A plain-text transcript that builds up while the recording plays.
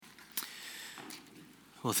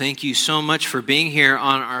Well, thank you so much for being here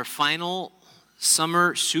on our final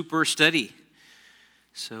summer super study.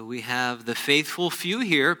 So we have the faithful few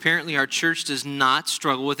here. Apparently our church does not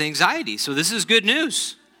struggle with anxiety. So this is good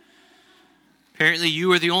news. Apparently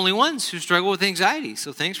you are the only ones who struggle with anxiety.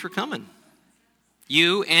 So thanks for coming.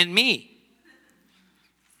 You and me.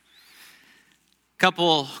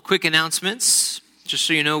 Couple quick announcements. Just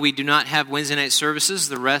so you know, we do not have Wednesday night services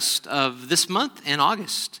the rest of this month and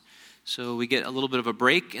August. So we get a little bit of a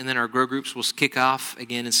break, and then our grow groups will kick off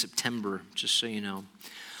again in September, just so you know.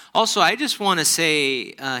 Also, I just want to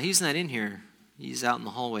say, he's not in here. He's out in the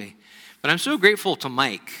hallway. But I'm so grateful to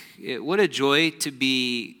Mike. What a joy to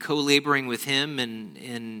be co-laboring with him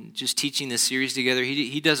and just teaching this series together.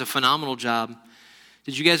 He does a phenomenal job.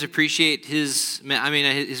 Did you guys appreciate his,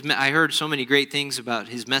 I heard so many great things about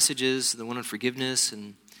his messages, the one on forgiveness,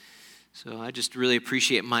 and so I just really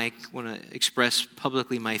appreciate Mike. I want to express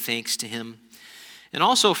publicly my thanks to him. And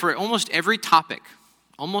also for almost every topic,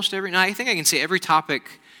 I think I can say every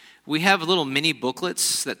topic, we have little mini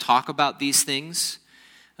booklets that talk about these things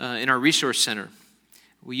in our resource center.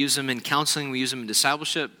 We use them in counseling, we use them in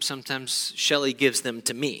discipleship. Sometimes Shelley gives them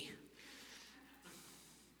to me.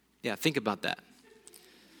 Yeah, think about that.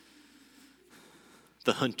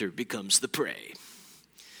 The hunter becomes the prey.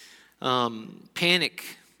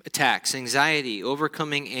 Panic attacks, anxiety,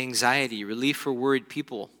 overcoming anxiety, relief for worried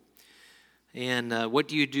people. And what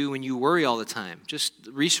do you do when you worry all the time? Just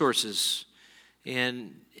resources.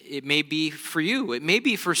 And it may be for you. It may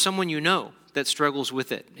be for someone you know that struggles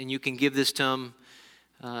with it. And you can give this to them.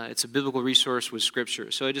 It's a biblical resource with Scripture.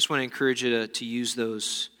 So I just want to encourage you to use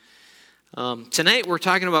those. Tonight we're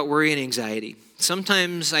talking about worry and anxiety.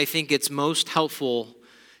 Sometimes I think it's most helpful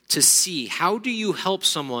to see, how do you help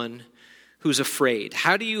someone who's afraid?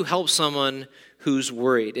 How do you help someone who's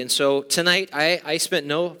worried? And so tonight, I spared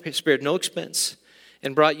no expense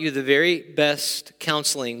and brought you the very best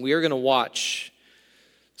counseling. We are going to watch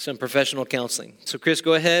some professional counseling. So Chris,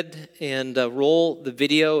 go ahead and roll the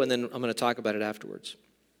video, and then I'm going to talk about it afterwards.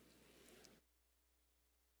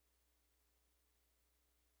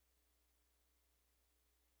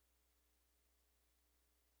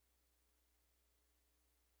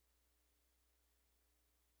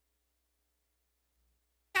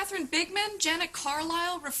 Catherine Bigman, Janet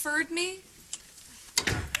Carlisle referred me.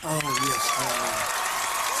 Oh, yes.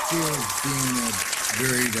 Fear of being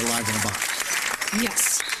buried alive in a box.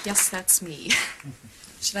 Yes, that's me.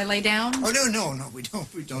 Should I lay down? Oh, no, we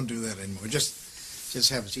don't do that anymore. Just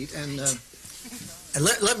have a seat. And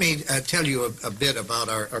let me tell you a bit about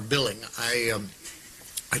our billing. I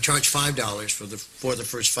charge $5 for the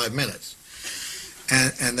first 5 minutes.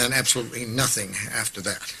 And then absolutely nothing after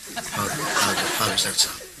that. How does that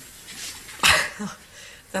sound?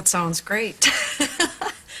 That sounds great.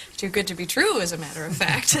 Too good to be true, as a matter of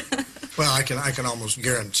fact. Well, I can almost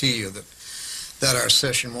guarantee you that our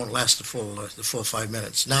session won't last the full 5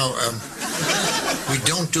 minutes. Now, we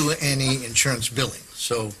don't do any insurance billing,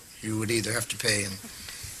 so you would either have to pay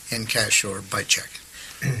in cash or by check.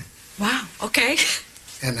 Wow. Okay.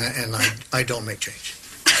 And I don't make change.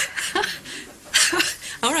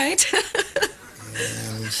 All right.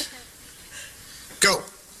 And go.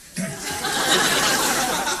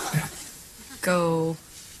 Go.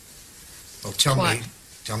 Well, tell What?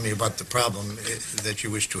 me about the problem that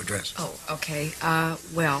you wish to address. Oh, okay.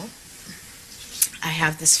 Well, I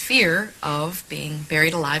have this fear of being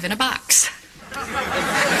buried alive in a box.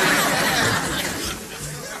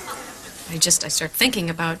 I start thinking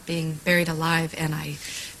about being buried alive, and I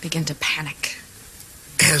begin to panic.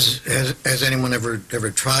 Has anyone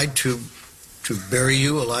ever tried to bury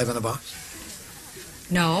you alive in a box?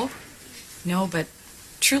 No, but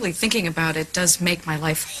truly thinking about it does make my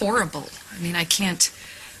life horrible. I mean, I can't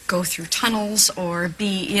go through tunnels or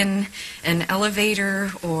be in an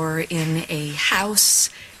elevator or in a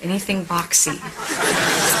house, anything boxy.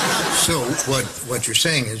 So what you're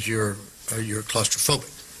saying is you're claustrophobic.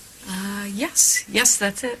 Yes,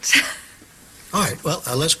 that's it. All right, well,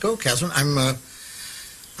 let's go, Catherine.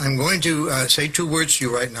 I'm going to say 2 words to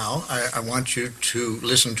you right now. I want you to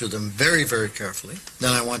listen to them very, very carefully.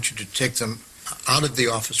 Then I want you to take them out of the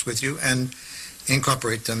office with you and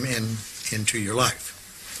incorporate them into your life.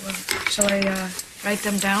 Well, shall I write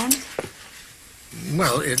them down?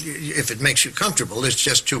 Well, if it makes you comfortable, it's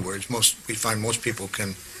just 2 words. We find most people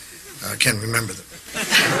can remember them.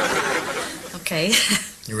 Okay.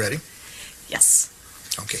 You ready? Yes.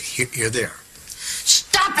 Okay, here they are.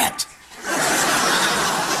 Stop it!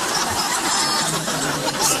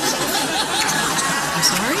 I'm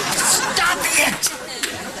sorry? Stop it!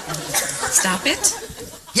 Stop it?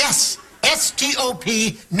 Yes,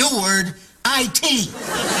 S-T-O-P, new word, IT.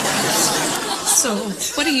 So,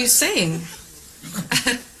 what are you saying?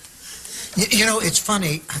 You know, it's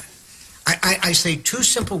funny. I say two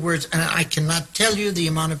simple words, and I cannot tell you the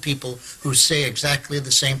amount of people who say exactly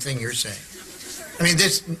the same thing you're saying. I mean,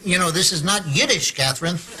 this is not Yiddish,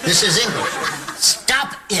 Catherine. This is English.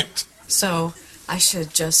 Stop it. So, I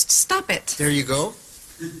should just stop it. There you go.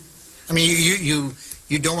 I mean,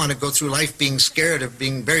 you don't want to go through life being scared of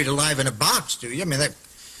being buried alive in a box, do you? I mean, that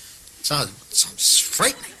sounds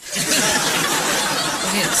frightening. It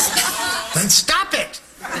is. Then stop it.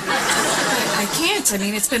 I can't. I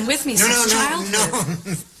mean, it's been with me since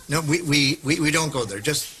childhood. No, we don't go there.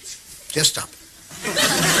 Just stop it.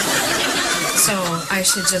 So I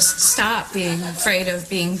should just stop being afraid of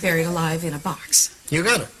being buried alive in a box. You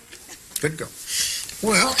got it. Good girl.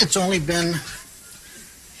 Well, it's only been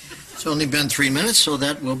 3 minutes, so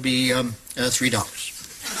that will be $3.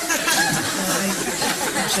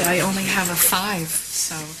 Actually, I only have a 5,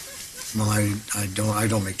 so. Well, I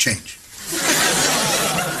don't make change.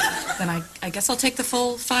 Then I guess I'll take the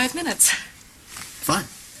full 5 minutes. Fine.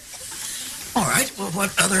 All right. Well,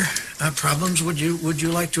 what other problems would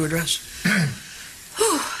you like to address?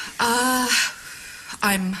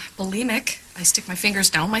 I'm bulimic. I stick my fingers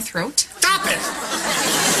down my throat. Stop it!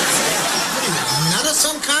 What are you, nut of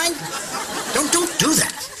some kind? Don't do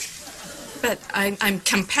that. But I'm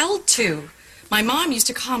compelled to. My mom used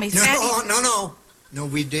to call me fatty. No,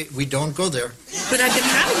 we don't go there. But I've been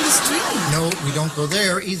having this dream. No, we don't go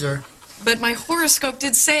there either. But my horoscope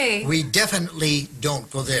did say. We definitely don't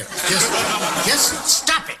go there. Just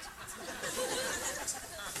stop it.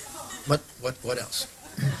 What else?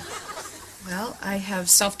 Well, I have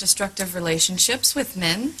self-destructive relationships with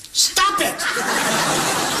men. Stop it!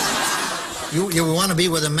 You want to be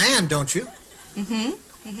with a man, don't you?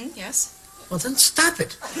 Yes. Well, then stop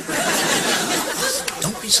it.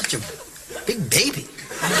 Don't be such a big baby.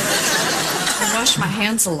 I wash my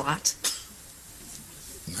hands a lot.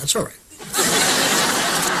 That's all right.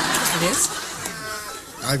 It is?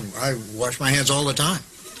 I wash my hands all the time.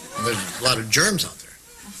 There's a lot of germs out there.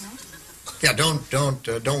 Yeah,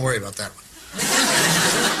 don't worry about that one.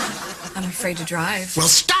 I'm afraid to drive. Well,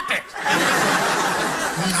 stop it!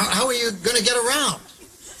 How are you going to get around?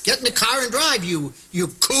 Get in the car and drive, you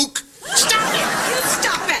kook. Stop it! You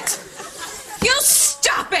stop it! You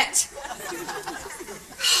stop it!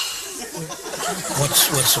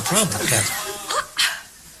 What's the problem, Catherine?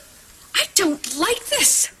 I don't like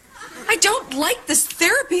this. I don't like this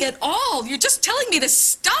therapy at all. You're just telling me to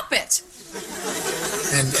stop it.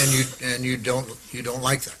 And you don't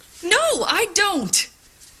like that? No, I don't.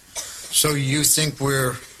 So you think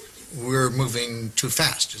we're moving too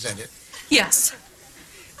fast? Is that it? Yes.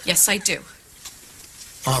 Yes, I do.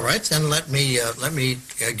 All right, then let me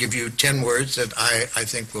give you 10 words that I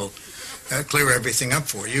think will clear everything up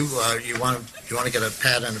for you. You want to get a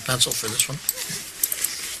pad and a pencil for this one?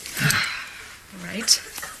 All right.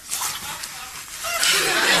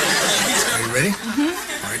 Are you ready?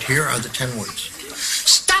 Mm-hmm. All right, here are the 10 words.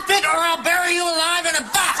 Stop it or I'll bury you alive in a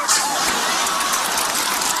box!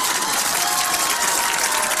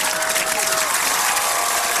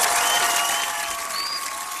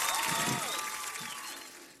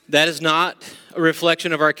 That is not a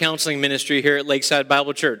reflection of our counseling ministry here at Lakeside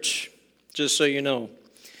Bible Church, just so you know.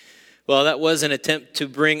 Well, that was an attempt to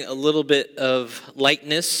bring a little bit of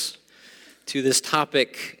lightness to this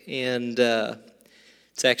topic, and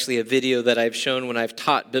it's actually a video that I've shown when I've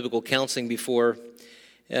taught biblical counseling before.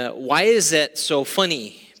 Why is that so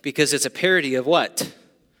funny? Because it's a parody of what?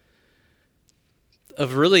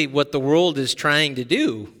 Of really what the world is trying to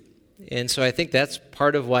do. And so I think that's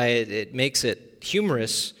part of why it makes it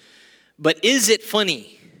humorous. But is it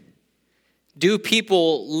funny? Do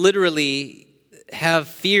people literally have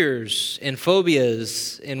fears and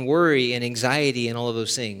phobias and worry and anxiety and all of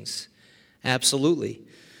those things? Absolutely.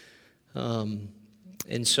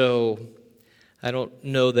 And so I don't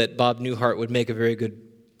know that Bob Newhart would make a very good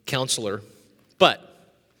counselor. But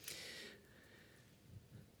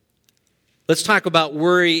let's talk about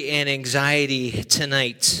worry and anxiety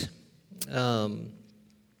tonight. I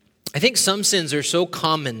think some sins are so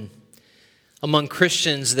common among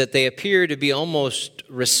Christians that they appear to be almost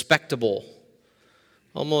respectable,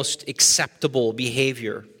 almost acceptable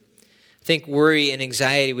behavior. I think worry and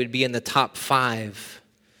anxiety would be in the top 5.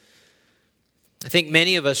 I think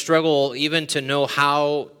many of us struggle even to know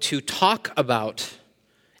how to talk about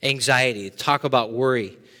anxiety, talk about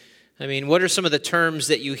worry. I mean, what are some of the terms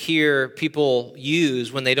that you hear people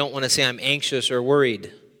use when they don't want to say I'm anxious or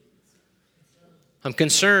worried? I'm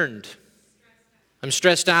concerned. I'm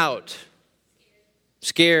stressed out.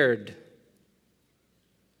 Scared.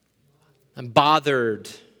 I'm bothered,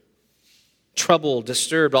 troubled,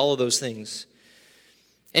 disturbed, all of those things.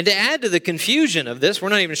 And to add to the confusion of this, we're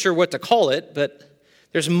not even sure what to call it, but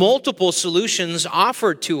there's multiple solutions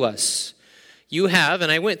offered to us. You have,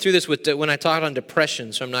 and I went through this when I taught on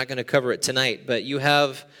depression, so I'm not going to cover it tonight, but you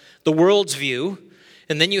have the world's view,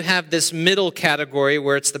 and then you have this middle category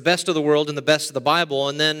where it's the best of the world and the best of the Bible,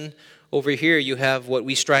 and then over here you have what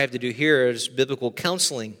we strive to do here as biblical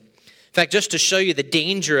counseling. In fact, just to show you the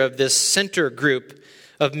danger of this center group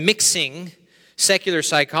of mixing secular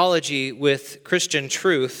psychology with Christian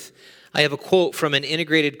truth, I have a quote from an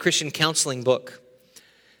integrated Christian counseling book.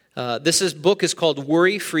 This book is called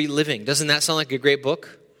Worry-Free Living. Doesn't that sound like a great book?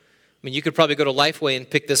 I mean, you could probably go to Lifeway and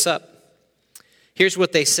pick this up. Here's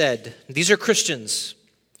what they said. These are Christians.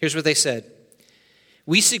 Here's what they said.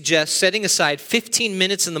 We suggest setting aside 15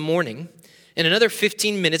 minutes in the morning and another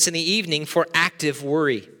 15 minutes in the evening for active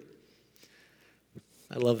worry.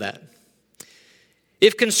 I love that.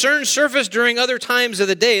 If concerns surface during other times of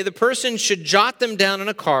the day, the person should jot them down on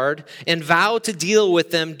a card and vow to deal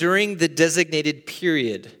with them during the designated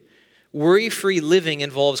period. Worry-free living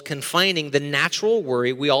involves confining the natural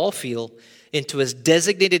worry we all feel into a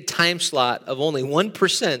designated time slot of only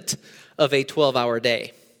 1% of a 12-hour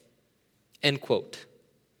day. End quote.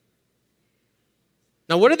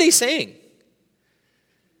 Now, what are they saying?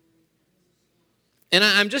 And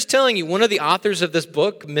I'm just telling you, one of the authors of this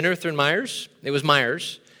book, Minirth Myers, it was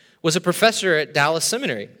Myers, was a professor at Dallas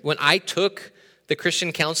Seminary. When I took the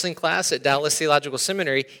Christian counseling class at Dallas Theological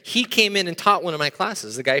Seminary, he came in and taught one of my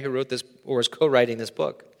classes, the guy who wrote this or was co-writing this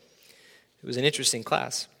book. It was an interesting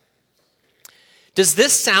class. Does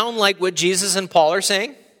this sound like what Jesus and Paul are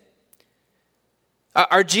saying?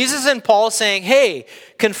 Are Jesus and Paul saying, hey,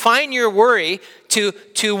 confine your worry to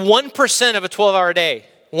 1% of a 12-hour day?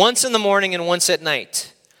 Once in the morning and once at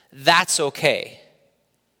night. That's okay.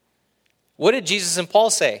 What did Jesus and Paul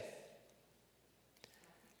say?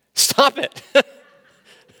 Stop it.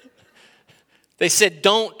 They said,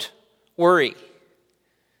 don't worry.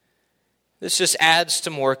 This just adds to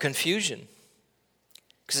more confusion.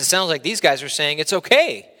 Because it sounds like these guys are saying it's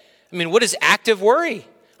okay. I mean, what is active worry?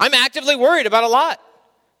 I'm actively worried about a lot,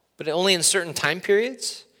 but only in certain time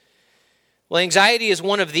periods. Well, anxiety is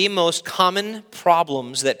one of the most common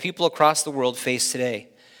problems that people across the world face today.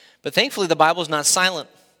 But thankfully, the Bible is not silent.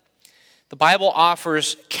 The Bible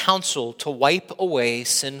offers counsel to wipe away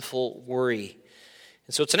sinful worry.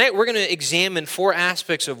 And so tonight, we're going to examine 4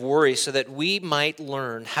 aspects of worry so that we might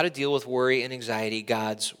learn how to deal with worry and anxiety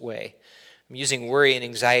God's way. I'm using worry and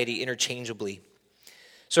anxiety interchangeably.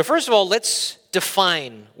 So first of all, let's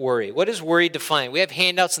define worry. What is worry defined? We have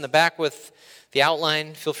handouts in the back with the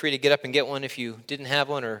outline. Feel free to get up and get one if you didn't have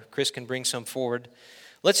one, or Chris can bring some forward.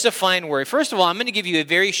 Let's define worry. First of all, I'm going to give you a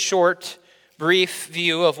very short, brief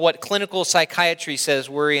view of what clinical psychiatry says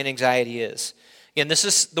worry and anxiety is. Again, this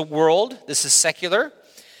is the world. This is secular.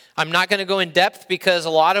 I'm not going to go in depth because a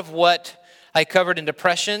lot of what I covered in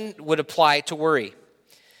depression would apply to worry.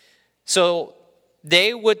 So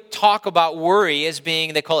they would talk about worry as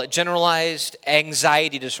being, they call it generalized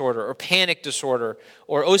anxiety disorder or panic disorder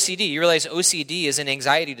or OCD. You realize OCD is an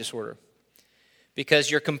anxiety disorder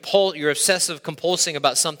because you're obsessive compulsing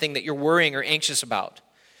about something that you're worrying or anxious about.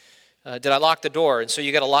 Did I lock the door? And so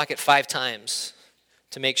you got to lock it 5 times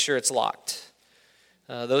to make sure it's locked.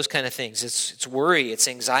 Those kind of things. It's worry, it's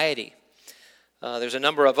anxiety. There's a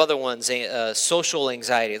number of other ones. Social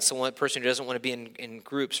anxiety. It's the one person who doesn't want to be in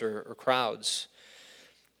groups or crowds.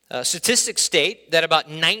 Statistics state that about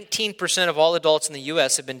 19% of all adults in the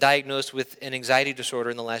U.S. have been diagnosed with an anxiety disorder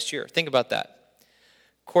in the last year. Think about that.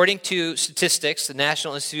 According to statistics, the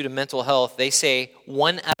National Institute of Mental Health, they say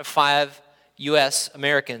 1 out of 5 U.S.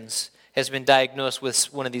 Americans has been diagnosed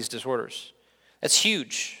with one of these disorders. That's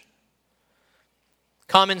huge.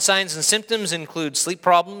 Common signs and symptoms include sleep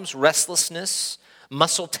problems, restlessness,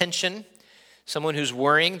 muscle tension. Someone who's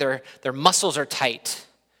worrying, their muscles are tight.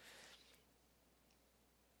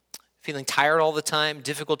 Feeling tired all the time,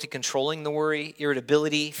 difficulty controlling the worry,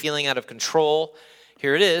 irritability, feeling out of control.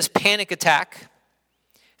 Here it is, panic attack.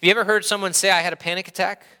 Have you ever heard someone say, I had a panic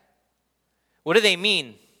attack? What do they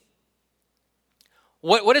mean?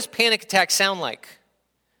 What does panic attack sound like?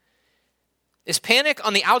 Is panic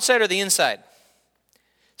on the outside or the inside?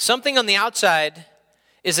 Something on the outside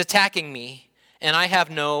is attacking me, and I have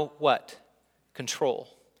no, what? Control.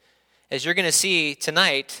 As you're going to see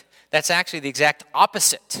tonight, that's actually the exact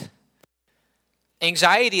opposite.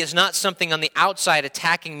 Anxiety is not something on the outside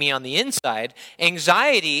attacking me on the inside.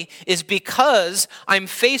 Anxiety is because I'm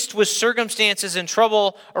faced with circumstances and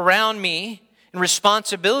trouble around me and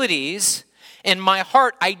responsibilities, In my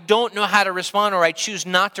heart, I don't know how to respond, or I choose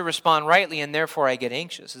not to respond rightly, and therefore I get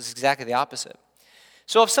anxious. It's exactly the opposite.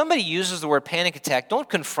 So if somebody uses the word panic attack, don't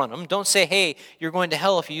confront them. Don't say, hey, you're going to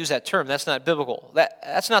hell if you use that term. That's not biblical.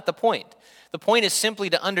 That's not the point. The point is simply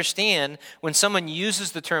to understand when someone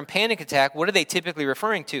uses the term panic attack, what are they typically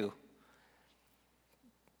referring to?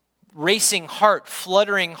 Racing heart,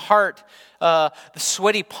 fluttering heart, the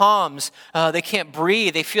sweaty palms, they can't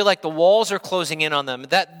breathe, they feel like the walls are closing in on them.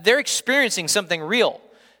 That they're experiencing something real.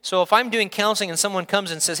 So if I'm doing counseling and someone comes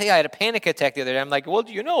and says, hey, I had a panic attack the other day, I'm like, well,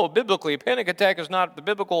 biblically, a panic attack is not the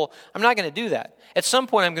biblical. I'm not going to do that. At some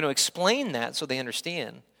point, I'm going to explain that so they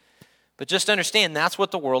understand. But just understand that's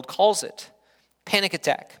what the world calls it, panic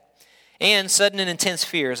attack. And sudden and intense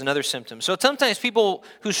fear is another symptom. So sometimes people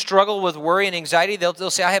who struggle with worry and anxiety, they'll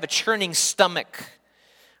say, I have a churning stomach,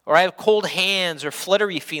 or I have cold hands, or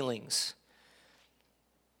fluttery feelings.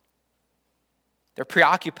 They're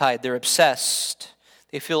preoccupied, they're obsessed,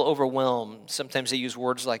 they feel overwhelmed. Sometimes they use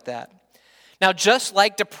words like that. Now, just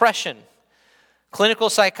like depression,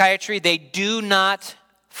 clinical psychiatry, they do not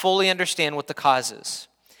fully understand what the cause is.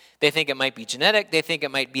 They think it might be genetic, they think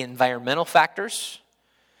it might be environmental factors.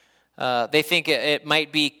 They think it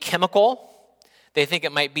might be chemical. They think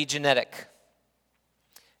it might be genetic.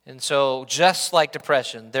 And so just like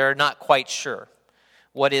depression, they're not quite sure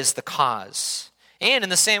what is the cause. And in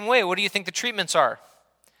the same way, what do you think the treatments are?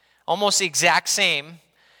 Almost the exact same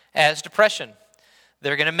as depression.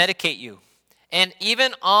 They're going to medicate you. And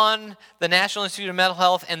even on the National Institute of Mental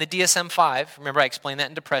Health and the DSM-5, remember I explained that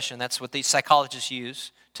in depression, that's what the psychologists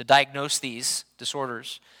use to diagnose these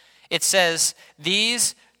disorders. It says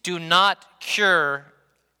these do not cure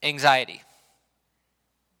anxiety.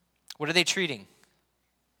 What are they treating?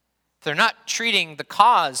 If they're not treating the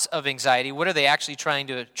cause of anxiety, what are they actually trying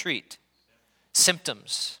to treat?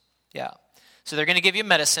 Symptoms. Yeah. So they're going to give you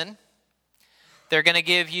medicine. They're going to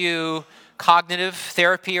give you cognitive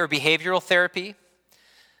therapy or behavioral therapy.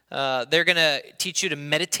 They're going to teach you to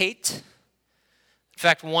meditate. In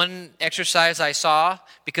fact, one exercise I saw,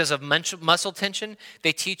 because of muscle tension,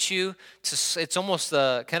 they teach you to, it's almost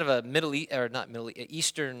kind of a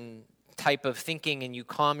Eastern type of thinking, and you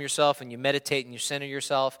calm yourself and you meditate and you center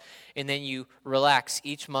yourself, and then you relax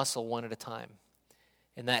each muscle one at a time.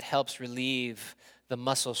 And that helps relieve the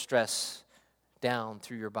muscle stress down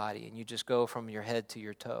through your body, and you just go from your head to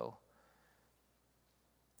your toe.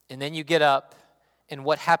 And then you get up, and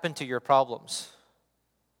what happened to your problems?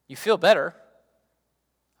 You feel better.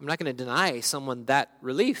 I'm not going to deny someone that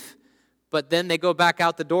relief. But then they go back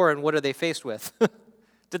out the door, and what are they faced with?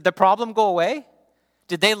 Did the problem go away?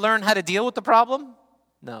 Did they learn how to deal with the problem?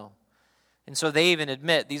 No. And so they even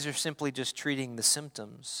admit these are simply just treating the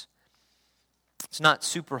symptoms. It's not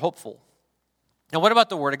super hopeful. Now, what about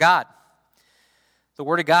the Word of God? The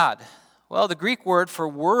Word of God. Well, the Greek word for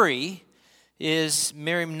worry is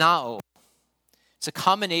merimnao. It's a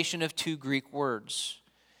combination of two Greek words.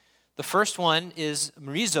 The first one is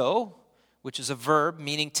merizo, which is a verb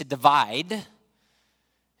meaning to divide.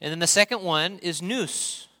 And then the second one is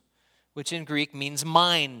nous, which in Greek means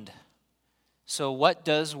mind. So what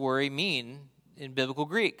does worry mean in biblical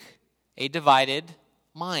Greek? A divided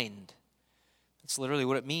mind. That's literally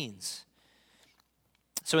what it means.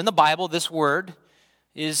 So in the Bible, this word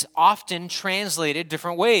is often translated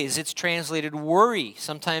different ways. It's translated worry.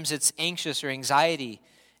 Sometimes it's anxious or anxiety.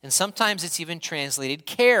 And sometimes it's even translated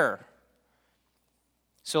care.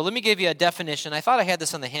 So let me give you a definition. I thought I had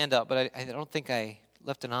this on the handout, but I don't think I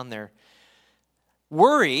left it on there.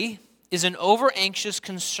 Worry is an over-anxious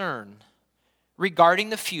concern regarding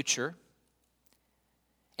the future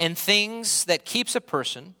and things that keeps a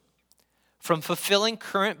person from fulfilling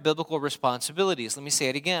current biblical responsibilities. Let me say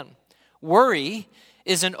it again. Worry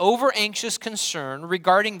is an over-anxious concern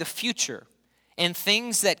regarding the future and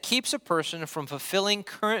things that keeps a person from fulfilling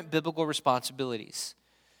current biblical responsibilities.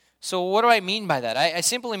 So what do I mean by that? I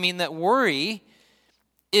simply mean that worry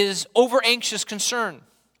is over-anxious concern.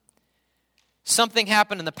 Something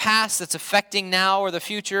happened in the past that's affecting now or the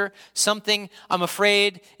future. Something I'm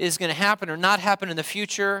afraid is going to happen or not happen in the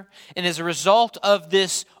future. And as a result of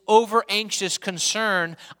this over-anxious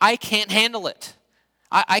concern, I can't handle it.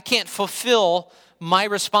 I can't fulfill my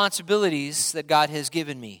responsibilities that God has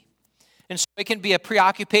given me. And so it can be a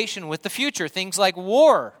preoccupation with the future. Things like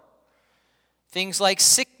war. Things like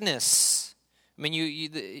sickness. I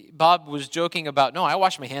mean, Bob was joking about, no, I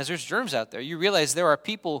wash my hands, there's germs out there. You realize there are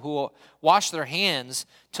people who wash their hands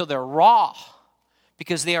till they're raw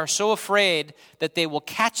because they are so afraid that they will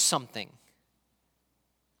catch something.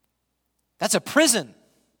 That's a prison.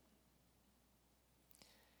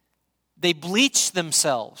 They bleach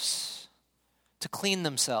themselves. to clean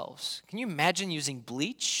themselves. Can you imagine using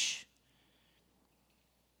bleach?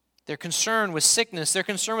 They're concerned with sickness. They're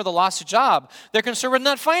concerned with a lost job. They're concerned with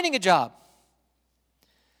not finding a job.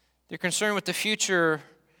 They're concerned with the future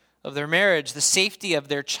of their marriage, the safety of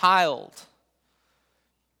their child.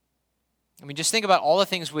 I mean, just think about all the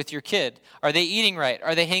things with your kid. Are they eating right?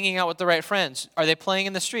 Are they hanging out with the right friends? Are they playing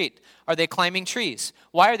in the street? Are they climbing trees?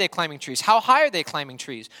 Why are they climbing trees? How high are they climbing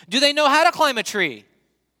trees? Do they know how to climb a tree?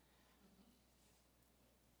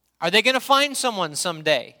 Are they going to find someone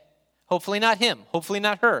someday? Hopefully not him. Hopefully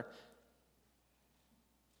not her.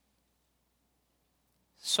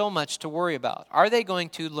 So much to worry about. Are they going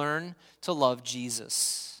to learn to love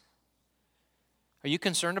Jesus? Are you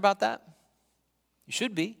concerned about that? You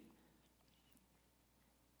should be.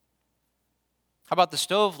 How about the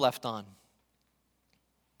stove left on?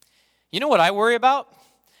 You know what I worry about?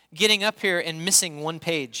 Getting up here and missing one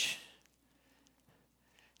page.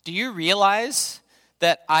 Do you realize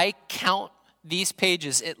that I count these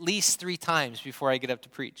pages at least 3 times before I get up to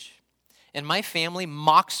preach? And my family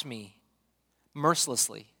mocks me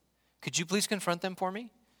mercilessly. Could you please confront them for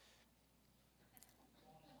me?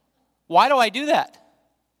 Why do I do that?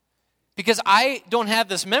 Because I don't have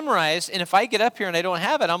this memorized, and if I get up here and I don't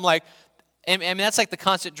have it, I'm like, I mean, that's like the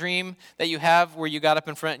constant dream that you have where you got up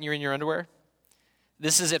in front and you're in your underwear.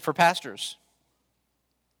 This is it for pastors.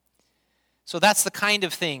 So that's the kind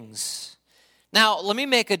of things. Now, let me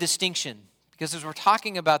make a distinction, because as we're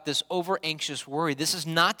talking about this over-anxious worry, this is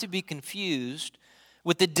not to be confused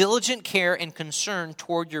with the diligent care and concern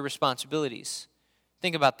toward your responsibilities.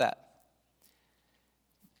 Think about that.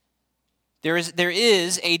 There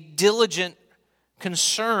is a diligent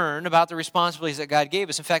concern about the responsibilities that God gave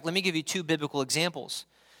us. In fact, let me give you 2 biblical examples.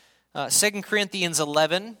 2 Corinthians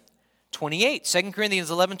 11:28. 2 Corinthians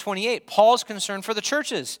 11:28. Paul's concern for the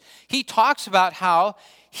churches. He talks about how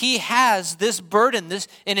he has this burden,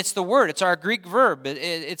 and it's the word, it's our Greek verb.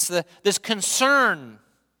 It's this concern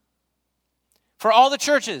for all the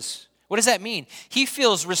churches. What does that mean? He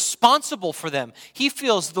feels responsible for them. He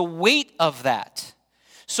feels the weight of that.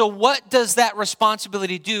 So what does that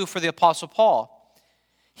responsibility do for the Apostle Paul?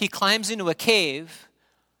 He climbs into a cave,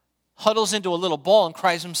 huddles into a little ball, and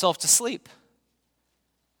cries himself to sleep.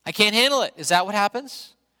 I can't handle it. Is that what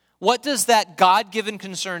happens? What does that God-given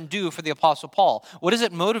concern do for the Apostle Paul? What does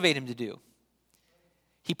it motivate him to do?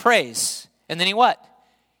 He prays. And then he what?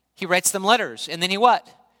 He writes them letters. And then he what?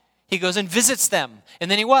 He goes and visits them. And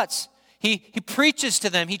then he what? He preaches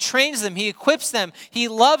to them. He trains them. He equips them. He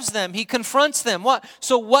loves them. He confronts them. What?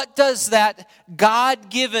 So what does that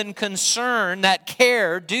God-given concern, that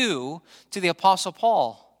care, do to the Apostle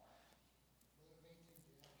Paul?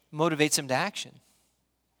 Motivates him to action.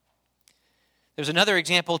 There's another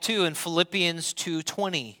example too in Philippians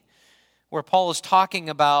 2:20, where Paul is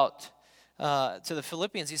talking about to the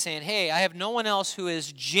Philippians. He's saying, hey, I have no one else who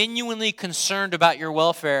is genuinely concerned about your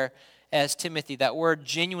welfare as Timothy. That word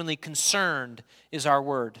genuinely concerned is our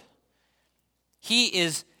word. He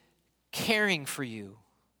is caring for you.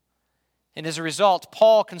 And as a result,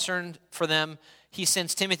 Paul, concerned for them, he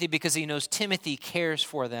sends Timothy because he knows Timothy cares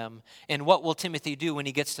for them. And what will Timothy do when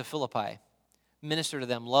he gets to Philippi? Minister to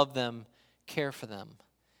them, love them, care for them.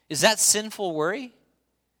 Is that sinful worry?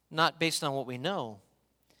 Not based on what we know.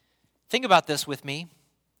 Think about this with me.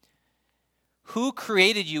 Who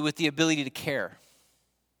created you with the ability to care?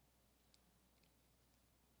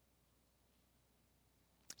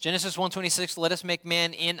 Genesis 1:26, let us make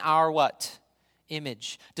man in our what?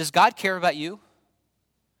 Image. Does God care about you?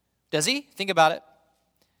 Does he? Think about it.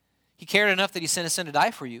 He cared enough that he sent his son to die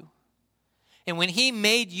for you. And when he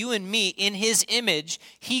made you and me in his image,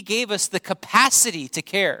 he gave us the capacity to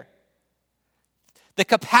care. The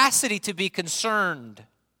capacity to be concerned.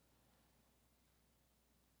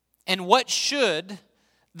 And what should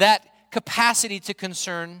that capacity to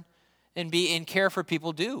concern and be in care for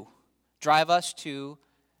people do? Drive us to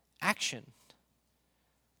action.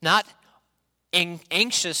 Not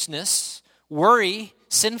anxiousness, worry,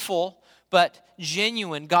 sinful, but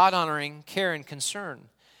genuine, God-honoring care and concern.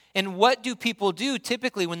 And what do people do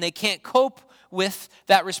typically when they can't cope with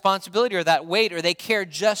that responsibility or that weight, or they care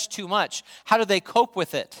just too much? How do they cope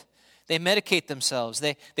with it? They medicate themselves.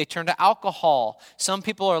 They turn to alcohol. Some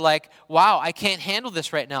people are like, wow, I can't handle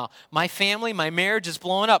this right now. My family, my marriage is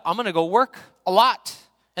blowing up. I'm going to go work a lot.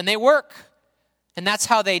 And they work. And that's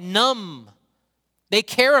how they numb. They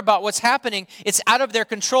care about what's happening. It's out of their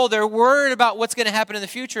control. They're worried about what's going to happen in the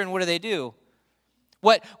future, and what do?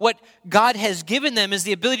 What God has given them is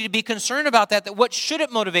the ability to be concerned about that what should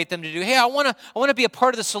it motivate them to do? Hey, I want to be a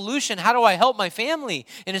part of the solution. How do I help my family?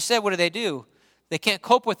 And instead, what do? They can't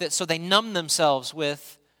cope with it, so they numb themselves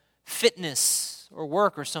with fitness. or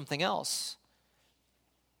work or something else.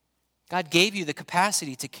 God gave you the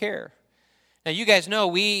capacity to care. Now, you guys know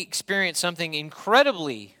we experienced something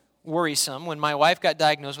incredibly worrisome when my wife got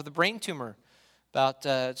diagnosed with a brain tumor about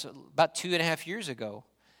 2.5 years ago.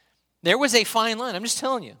 There was a fine line, I'm just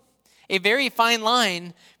telling you, a very fine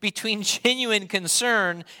line between genuine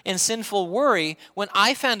concern and sinful worry when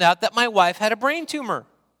I found out that my wife had a brain tumor.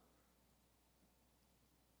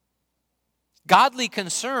 Godly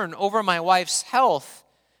concern over my wife's health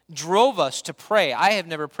drove us to pray. I have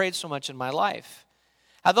never prayed so much in my life.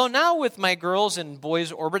 Although now with my girls and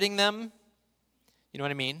boys orbiting them, you know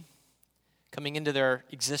what I mean? Coming into their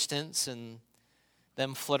existence and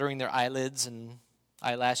them fluttering their eyelids and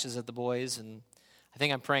eyelashes at the boys, and I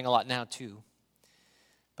think I'm praying a lot now too.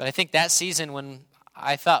 But I think that season when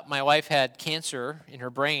I thought my wife had cancer in her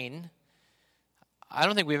brain, I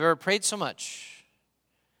don't think we've ever prayed so much.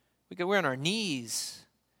 We're on our knees.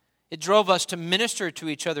 It drove us to minister to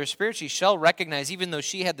each other spiritually. Shell recognized, even though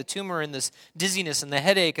she had the tumor and this dizziness and the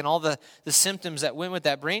headache and all the symptoms that went with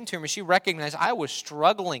that brain tumor, she recognized I was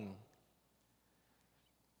struggling.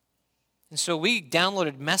 And so we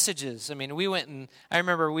downloaded messages. I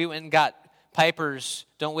remember we went and got Piper's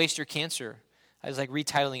Don't Waste Your Cancer. I was like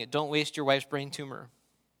retitling it, Don't Waste Your Wife's Brain Tumor.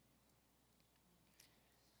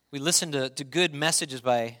 We listened to good messages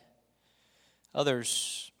by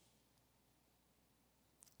others.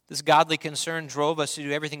 This godly concern drove us to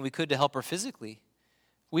do everything we could to help her physically.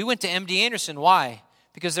 We went to MD Anderson. Why?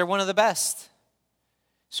 Because they're one of the best.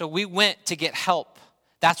 So we went to get help.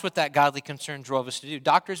 That's what that godly concern drove us to do.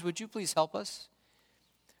 Doctors, would you please help us?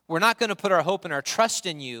 We're not going to put our hope and our trust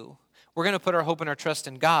in you. We're going to put our hope and our trust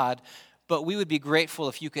in God. But we would be grateful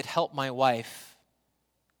if you could help my wife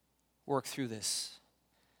work through this.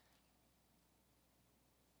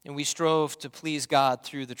 And we strove to please God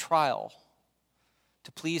through the trial,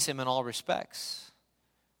 to please Him in all respects.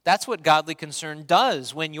 That's what godly concern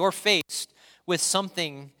does when you're faced with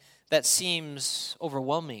something that seems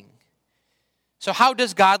overwhelming. So how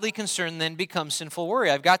does godly concern then become sinful worry?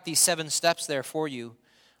 I've got these 7 steps there for you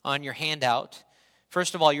on your handout.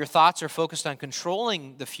 First of all, your thoughts are focused on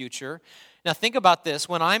controlling the future. Now think about this.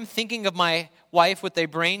 When I'm thinking of my wife with a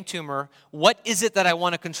brain tumor, what is it that I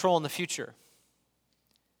want to control in the future?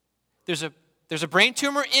 There's a brain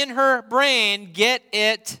tumor in her brain. Get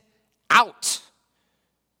it out.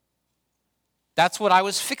 That's what I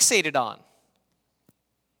was fixated on.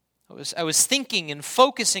 I was thinking and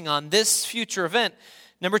focusing on this future event.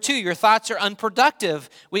 Number 2, your thoughts are unproductive.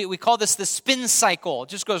 We call this the spin cycle. It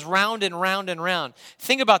just goes round and round and round.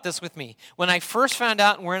 Think about this with me. When I first found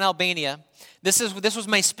out and we're in Albania, this was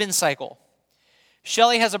my spin cycle.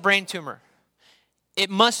 Shelley has a brain tumor. It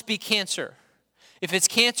must be cancer. If it's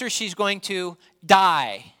cancer, she's going to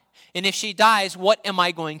die. And if she dies, what am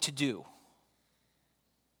I going to do?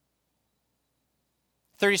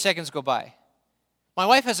 30 seconds go by. My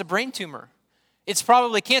wife has a brain tumor. It's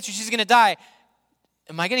probably cancer. She's going to die.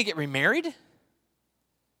 Am I going to get remarried?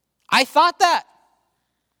 I thought that.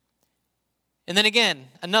 And then again,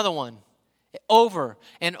 another one. Over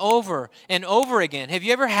and over and over again. Have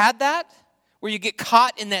you ever had that? Where you get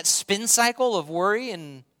caught in that spin cycle of worry?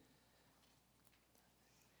 And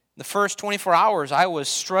the first 24 hours, I was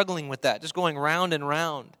struggling with that, just going round and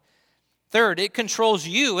round. Third, it controls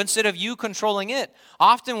you instead of you controlling it.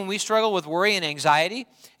 Often when we struggle with worry and anxiety,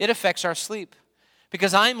 it affects our sleep.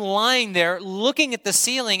 Because I'm lying there looking at the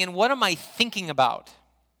ceiling, and what am I thinking about?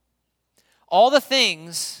 All the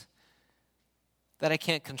things that I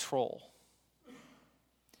can't control.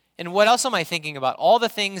 And what else am I thinking about? All the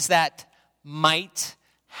things that might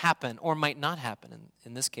happen or might not happen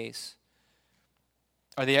in this case.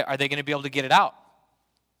 Are they going to be able to get it out?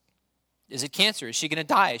 Is it cancer? Is she going to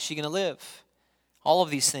die? Is she going to live? All of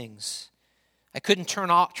these things. I couldn't turn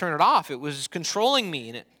it off. It was controlling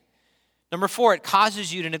me. Number 4, it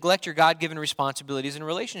causes you to neglect your God-given responsibilities and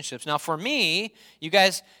relationships. Now for me, you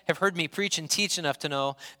guys have heard me preach and teach enough to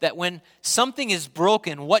know that when something is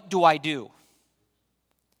broken, what do?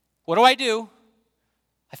 What do?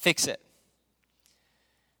 I fix it.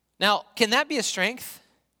 Now, can that be a strength?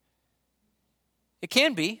 It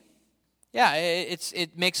can be. Yeah,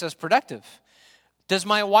 it makes us productive. Does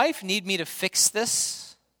my wife need me to fix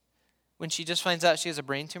this when she just finds out she has a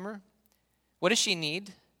brain tumor? What does she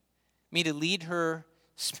need? Me to lead her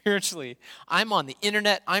spiritually. I'm on the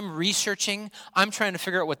internet. I'm researching. I'm trying to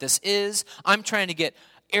figure out what this is. I'm trying to get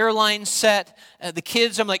airlines set. The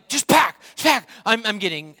kids, I'm like, just pack. I'm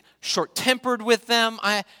getting short-tempered with them.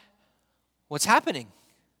 What's happening?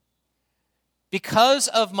 Because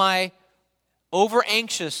of my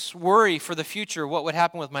over-anxious worry for the future, what would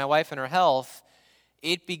happen with my wife and her health,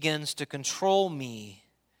 it begins to control me,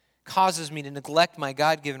 causes me to neglect my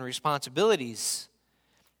God-given responsibilities.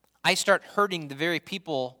 I start hurting the very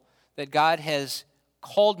people that God has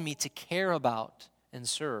called me to care about and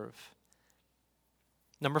serve.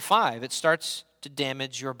 Number 5, it starts to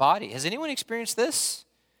damage your body. Has anyone experienced this?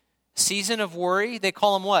 Season of worry, they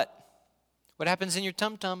call them what? What happens in your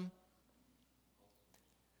tum-tum?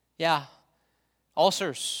 Yeah,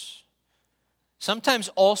 ulcers. Sometimes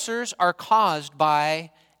ulcers are caused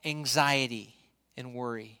by anxiety and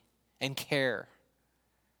worry and care.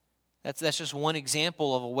 That's just one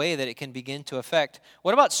example of a way that it can begin to affect.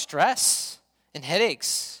 What about stress and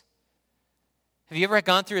headaches? Have you ever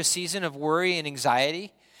gone through a season of worry and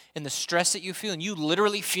anxiety and the stress that you feel, and you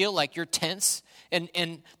literally feel like you're tense?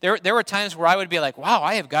 And there were times where I would be like, wow,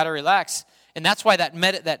 I have got to relax. And that's why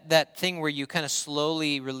that thing where you kind of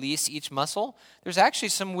slowly release each muscle, there's actually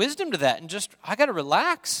some wisdom to that. And just, I got to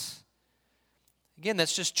relax. Again,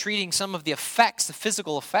 that's just treating some of the effects, the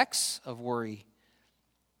physical effects of worry.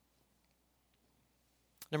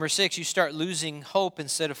 Number 6, you start losing hope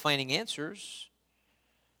instead of finding answers.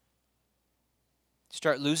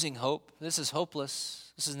 Start losing hope. This is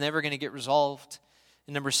hopeless. This is never going to get resolved.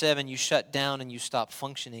 And number 7, you shut down and you stop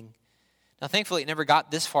functioning. Now, thankfully, it never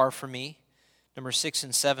got this far for me. Number 6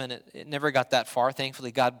 and 7, it never got that far.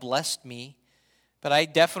 Thankfully, God blessed me. But I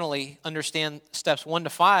definitely understand steps 1 to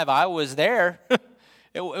 5. I was there.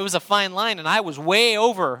 It was a fine line, and I was way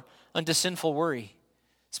over onto sinful worry,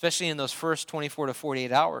 especially in those first 24 to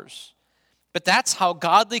 48 hours. But that's how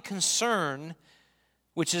godly concern,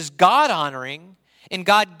 which is God-honoring, and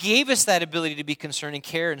God gave us that ability to be concerned and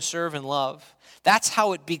care and serve and love. That's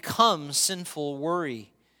how it becomes sinful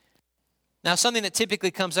worry. Now, something that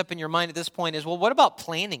typically comes up in your mind at this point is, well, what about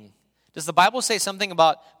planning? Does the Bible say something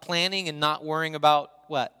about planning and not worrying about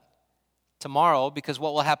what? Tomorrow, because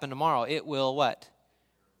what will happen tomorrow? It will what?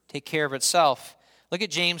 Take care of itself. Look at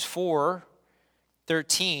James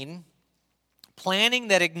 4:13. Planning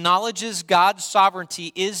that acknowledges God's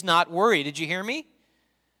sovereignty is not worry. Did you hear me?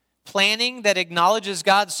 Planning that acknowledges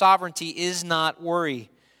God's sovereignty is not worry.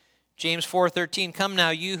 James 4:13, come now,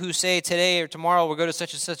 you who say today or tomorrow we'll go to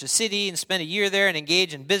such and such a city and spend a year there and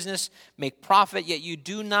engage in business, make profit, yet you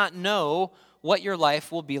do not know what your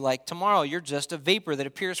life will be like tomorrow. You're just a vapor that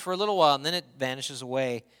appears for a little while and then it vanishes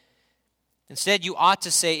away. Instead, you ought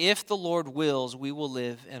to say, if the Lord wills, we will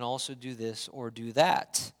live and also do this or do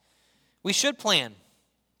that. We should plan.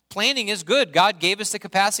 Planning is good. God gave us the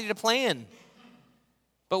capacity to plan.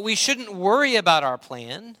 But we shouldn't worry about our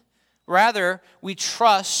plan. Rather, we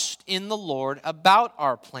trust in the Lord about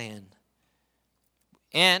our plan.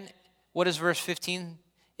 And what is verse 15?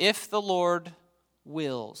 If the Lord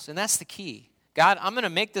wills. And that's the key. God, I'm going to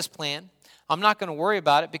make this plan. I'm not going to worry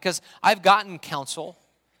about it because I've gotten counsel.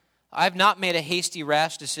 I've not made a hasty,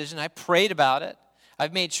 rash decision. I prayed about it.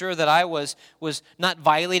 I've made sure that I was not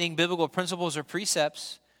violating biblical principles or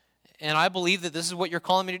precepts. And I believe that this is what you're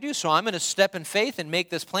calling me to do. So I'm going to step in faith and make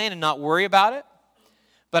this plan and not worry about it.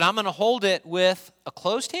 But I'm going to hold it with a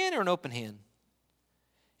closed hand or an open hand.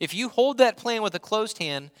 If you hold that plan with a closed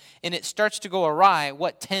hand and it starts to go awry,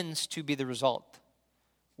 what tends to be the result?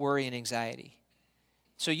 Worry and anxiety.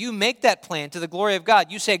 So you make that plan to the glory of God.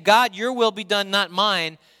 You say, God, your will be done, not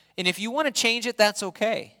mine. And if you want to change it, that's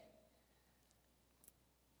okay.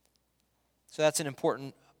 So that's an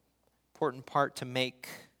important part to make.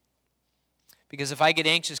 Because if I get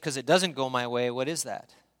anxious because it doesn't go my way, what is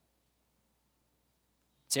that?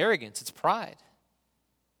 It's arrogance. It's pride.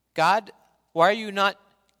 God, why are you not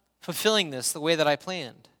fulfilling this the way that I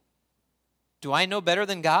planned? Do I know better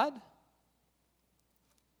than God?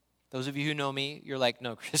 Those of you who know me, you're like,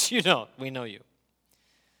 no, Chris, you don't. We know you.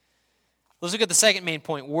 Let's look at the second main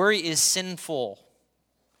point. Worry is sinful.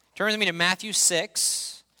 Turn with me to Matthew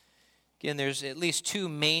 6. Again, there's at least 2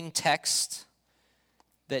 main texts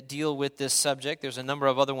that deal with this subject. There's a number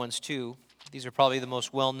of other ones too. These are probably the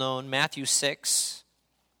most well-known. Matthew 6.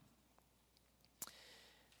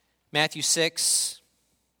 Matthew 6.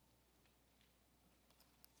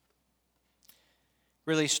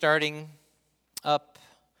 Really starting up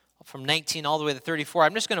from 19 all the way to 34.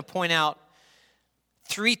 I'm just going to point out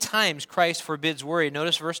 3 times Christ forbids worry.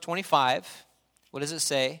 Notice verse 25. What does it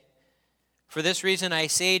say? For this reason I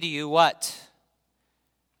say to you what?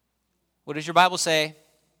 What does your Bible say?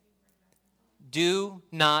 Do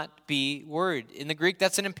not be worried. In the Greek,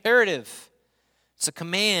 that's an imperative. It's a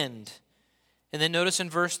command. And then notice in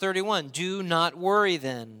verse 31, do not worry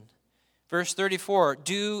then. Verse 34,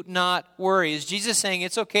 do not worry. Is Jesus saying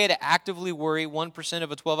it's okay to actively worry 1%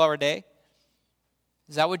 of a 12-hour day?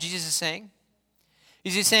 Is that what Jesus is saying?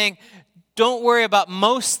 Is he saying, don't worry about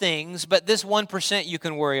most things, but this 1% you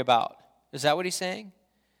can worry about. Is that what he's saying?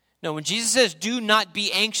 No, when Jesus says, do not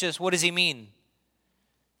be anxious, what does he mean?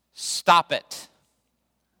 Stop it.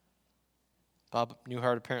 Bob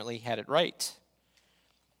Newhart apparently had it right.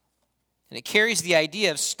 And it carries the idea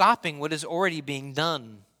of stopping what is already being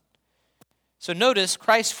done. So notice,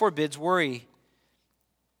 Christ forbids worry.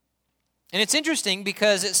 And it's interesting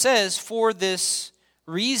because it says, for this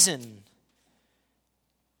reason.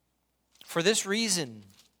 For this reason.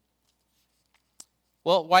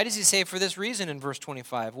 Well, why does he say for this reason in verse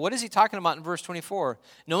 25? What is he talking about in verse 24?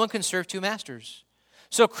 No one can serve two masters.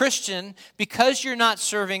 So Christian, because you're not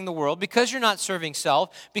serving the world, because you're not serving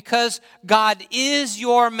self, because God is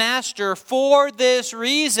your master, for this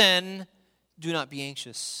reason, do not be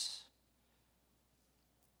anxious.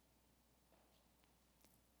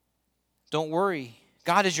 Don't worry.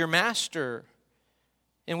 God is your master.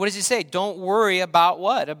 And what does he say? Don't worry about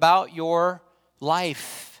what? About your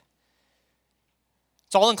life.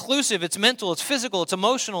 It's all inclusive. It's mental. It's physical. It's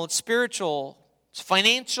emotional. It's spiritual. It's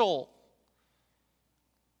financial.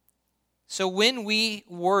 So when we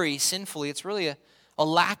worry sinfully, it's really a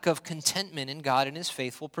lack of contentment in God and his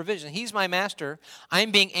faithful provision. He's my master.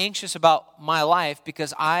 I'm being anxious about my life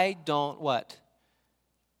because I don't what?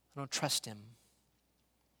 I don't trust him.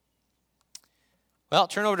 Well,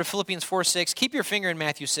 turn over to Philippians 4:6. Keep your finger in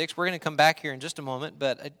Matthew 6. We're going to come back here in just a moment,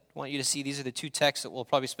 but I want you to see these are the two texts that we'll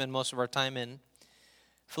probably spend most of our time in.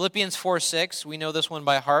 Philippians 4:6. We know this one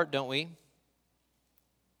by heart, don't we?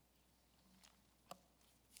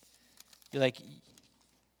 You're like,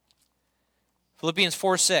 Philippians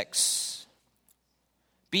 4:6.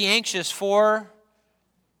 Be anxious for,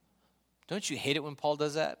 don't you hate it when Paul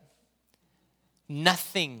does that?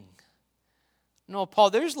 Nothing. No, Paul,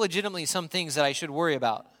 there's legitimately some things that I should worry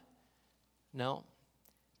about. No.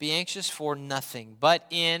 Be anxious for nothing. But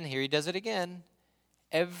in, here he does it again,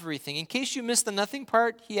 everything. In case you missed the nothing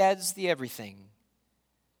part, he adds the everything.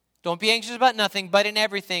 Don't be anxious about nothing, but in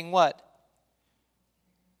everything, what?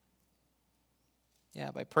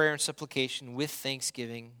 Yeah, by prayer and supplication with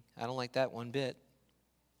thanksgiving. I don't like that one bit.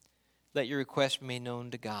 Let your request be made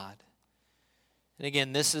known to God. And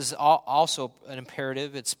again, this is also an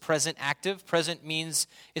imperative. It's present active. Present means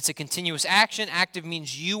it's a continuous action. Active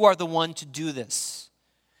means you are the one to do this.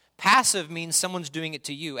 Passive means someone's doing it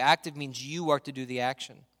to you. Active means you are to do the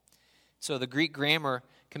action. So the Greek grammar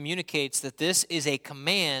communicates that this is a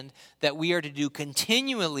command that we are to do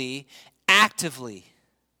continually, actively.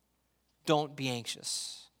 Don't be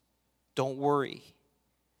anxious. Don't worry.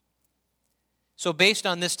 So based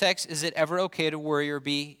on this text, is it ever okay to worry or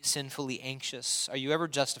be sinfully anxious? Are you ever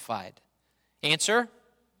justified? Answer?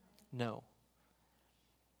 No.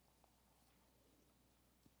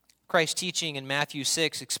 Christ's teaching in Matthew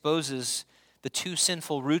 6 exposes the two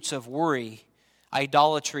sinful roots of worry,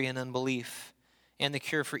 idolatry and unbelief, and the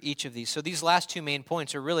cure for each of these. So these last two main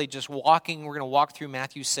points are really just we're going to walk through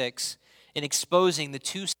Matthew 6 and exposing the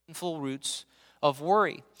two sinful roots of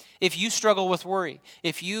worry. If you struggle with worry,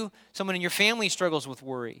 someone in your family struggles with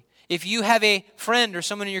worry, if you have a friend or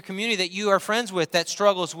someone in your community that you are friends with that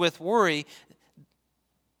struggles with worry,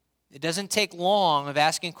 it doesn't take long of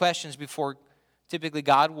asking questions before typically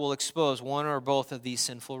God will expose one or both of these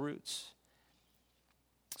sinful roots.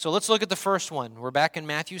 So let's look at the first one. We're back in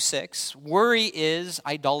Matthew 6. Worry is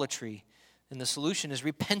idolatry, and the solution is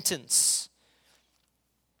repentance.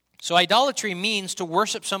 So idolatry means to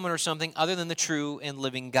worship someone or something other than the true and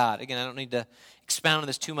living God. Again, I don't need to expound on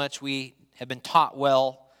this too much. We have been taught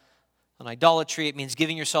well on idolatry. It means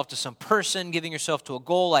giving yourself to some person, giving yourself to a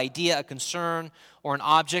goal, idea, a concern, or an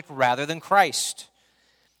object rather than Christ.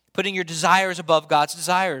 Putting your desires above God's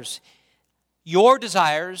desires. Your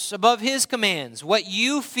desires above his commands. What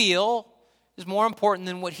you feel is more important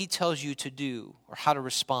than what he tells you to do or how to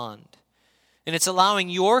respond. And it's allowing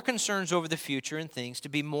your concerns over the future and things to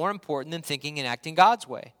be more important than thinking and acting God's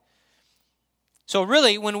way. So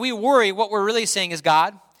really, when we worry, what we're really saying is,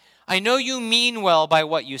 God, I know you mean well by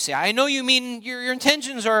what you say. I know you mean your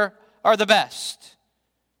intentions are the best.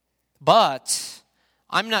 But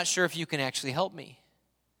I'm not sure if you can actually help me.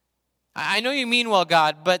 I know you mean well,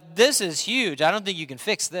 God, but this is huge. I don't think you can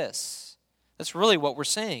fix this. That's really what we're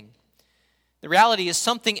saying. The reality is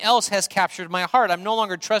something else has captured my heart. I'm no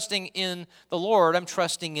longer trusting in the Lord. I'm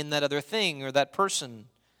trusting in that other thing or that person.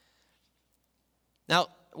 Now,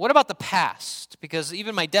 what about the past? Because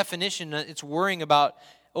even my definition, it's worrying about,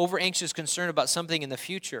 over-anxious concern about something in the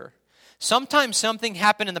future. Sometimes something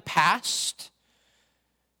happened in the past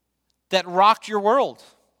that rocked your world.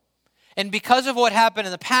 And because of what happened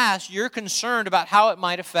in the past, you're concerned about how it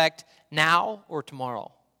might affect now or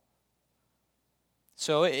tomorrow.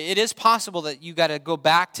 So it is possible that you got to go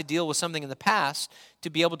back to deal with something in the past to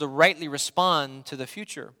be able to rightly respond to the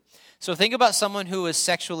future. So think about someone who was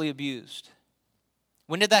sexually abused.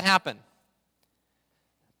 When did that happen?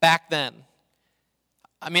 Back then.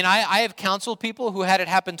 I mean, I have counseled people who had it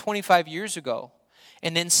happen 25 years ago.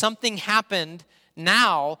 And then something happened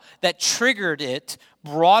now that triggered it,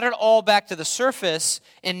 brought it all back to the surface,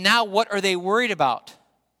 and now what are they worried about?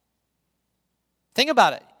 Think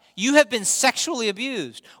about it. You have been sexually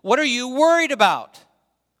abused. What are you worried about?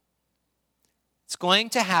 It's going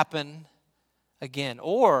to happen again,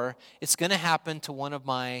 or it's going to happen to one of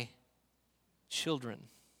my children.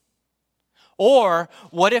 Or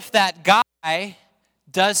what if that guy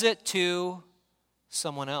does it to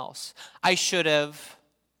someone else? I should have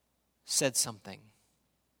said something.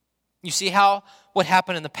 You see how what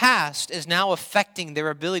happened in the past is now affecting their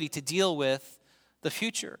ability to deal with the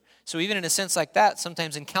future. So even in a sense like that,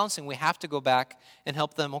 sometimes in counseling, we have to go back and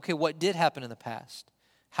help them. Okay, what did happen in the past?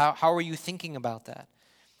 How are you thinking about that?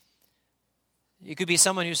 It could be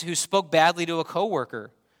someone who spoke badly to a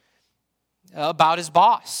coworker about his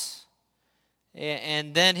boss.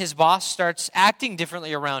 And then his boss starts acting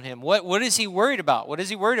differently around him. What is he worried about? What is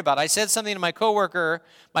he worried about? I said something to my coworker.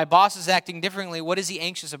 My boss is acting differently. What is he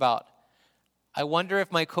anxious about? I wonder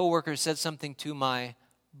if my coworker said something to my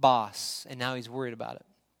boss, and now he's worried about it.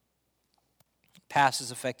 Past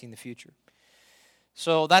is affecting the future.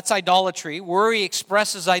 So that's idolatry. Worry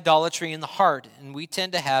expresses idolatry in the heart, and we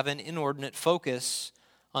tend to have an inordinate focus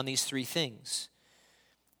on these three things.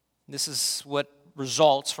 This is what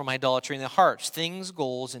results from idolatry in the heart: things,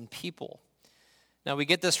 goals, and people. Now we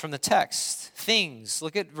get this from the text. Things.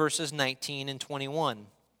 Look at verses 19 and 21.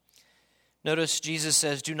 Notice Jesus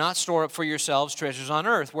says, "Do not store up for yourselves treasures on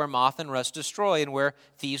earth, where moth and rust destroy, and where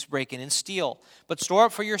thieves break in and steal. But store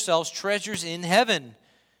up for yourselves treasures in heaven,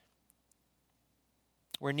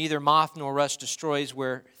 where neither moth nor rust destroys,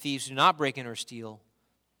 where thieves do not break in or steal.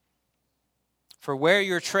 For where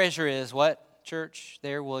your treasure is," what, church?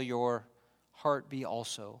 "There will your heart be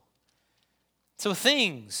also." So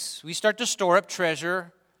things. We start to store up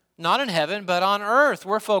treasure, not in heaven, but on earth.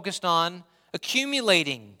 We're focused on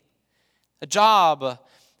accumulating. A job,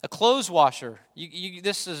 a clothes washer.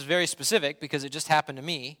 This is very specific because it just happened to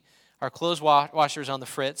me. Our clothes washer is on the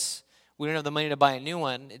fritz. We don't have the money to buy a new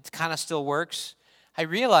one. It kind of still works. I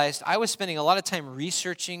realized I was spending a lot of time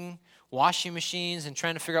researching washing machines and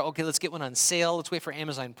trying to figure out, okay, let's get one on sale. Let's wait for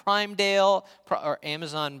Amazon Prime Day, or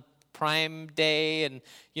Amazon Prime Day, and,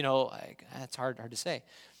 that's hard to say.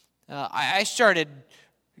 I started,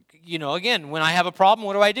 again, when I have a problem,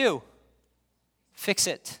 what do? Fix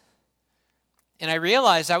it. And I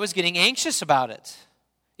realized I was getting anxious about it.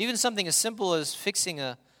 Even something as simple as fixing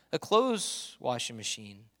a clothes washing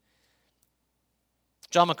machine.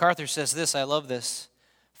 John MacArthur says this, I love this: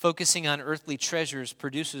 "Focusing on earthly treasures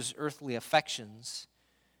produces earthly affections.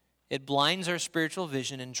 It blinds our spiritual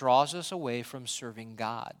vision and draws us away from serving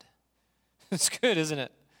God." It's good, isn't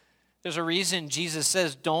it? There's a reason Jesus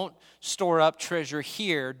says, don't store up treasure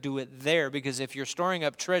here, do it there. Because if you're storing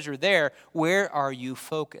up treasure there, where are you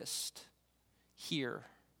focused? Here.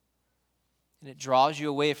 And it draws you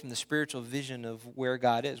away from the spiritual vision of where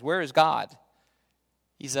God is. Where is God?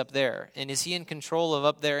 He's up there. And is he in control of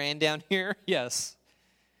up there and down here? Yes.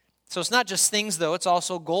 So it's not just things, though. It's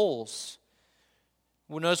also goals.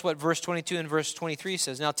 We'll notice what verse 22 and verse 23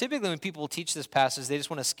 says. Now, typically when people teach this passage, they just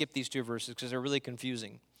want to skip these two verses because they're really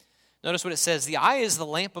confusing. Notice what it says. "The eye is the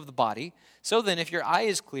lamp of the body. So then, if your eye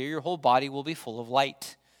is clear, your whole body will be full of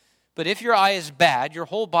light. But if your eye is bad, your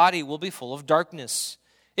whole body will be full of darkness.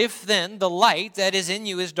 If then the light that is in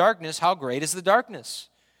you is darkness, how great is the darkness?"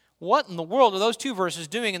 What in the world are those two verses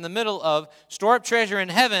doing in the middle of store up treasure in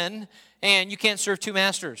heaven and you can't serve two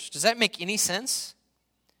masters? Does that make any sense?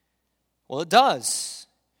 Well, it does.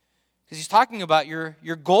 Because he's talking about your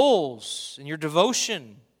goals and your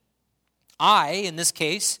devotion. Eye, in this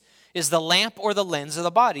case, is the lamp or the lens of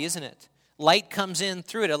the body, isn't it? Light comes in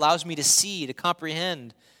through it. It allows me to see, to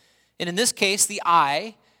comprehend. And in this case, the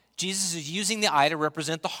eye, Jesus is using the eye to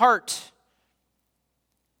represent the heart.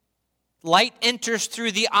 Light enters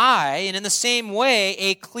through the eye, and in the same way,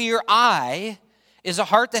 a clear eye is a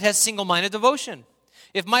heart that has single-minded devotion.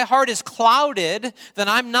 If my heart is clouded, then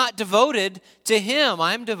I'm not devoted to him.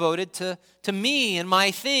 I'm devoted to me and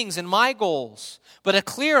my things and my goals. But a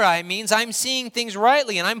clear eye means I'm seeing things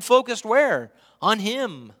rightly, and I'm focused where? On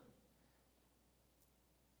him.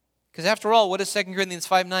 Because after all, what does 2 Corinthians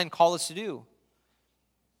 5:9 call us to do?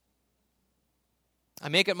 "I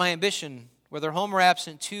make it my ambition, whether home or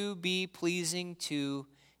absent, to be pleasing to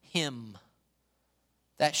him."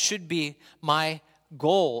 That should be my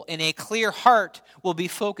goal, and a clear heart will be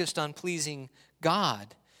focused on pleasing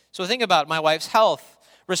God. So think about my wife's health,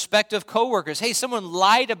 respect of coworkers. Hey, someone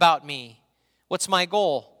lied about me. What's my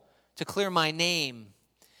goal? To clear my name.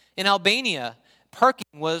 In Albania,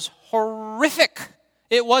 parking was horrific.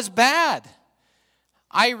 It was bad.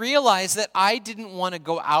 I realized that I didn't want to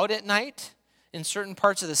go out at night in certain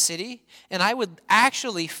parts of the city, and I would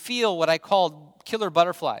actually feel what I called killer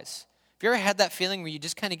butterflies. Have you ever had that feeling where you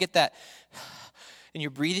just kind of get that, and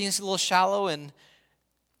your breathing is a little shallow? And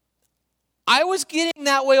I was getting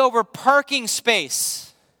that way over parking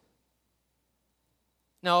space.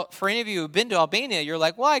 Now, for any of you who've been to Albania, you're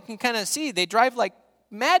like, well, I can kind of see they drive like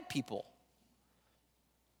mad people.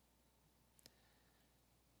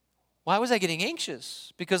 Why was I getting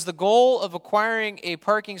anxious? Because the goal of acquiring a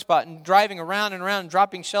parking spot and driving around and around,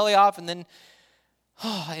 dropping Shelly off, and then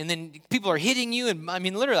people are hitting you. And I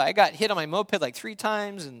mean, literally, I got hit on my moped like 3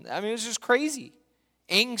 times. And I mean, it was just crazy.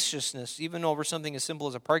 Anxiousness, even over something as simple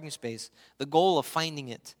as a parking space. The goal of finding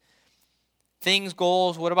it. Things,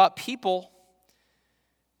 goals. What about people?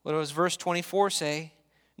 What does verse 24 say?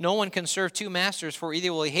 No one can serve 2 masters, for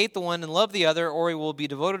either will he hate the one and love the other, or he will be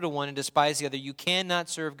devoted to one and despise the other. You cannot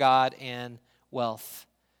serve God and wealth.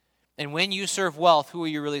 And when you serve wealth, who are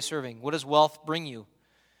you really serving? What does wealth bring you?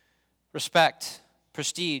 Respect,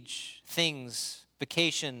 prestige, things,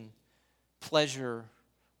 vacation, pleasure.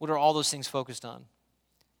 What are all those things focused on?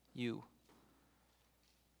 You.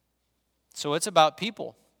 So it's about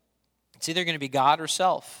people. It's either going to be God or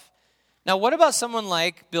self. Now, what about someone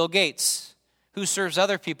like Bill Gates, who serves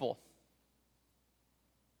other people?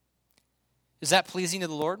 Is that pleasing to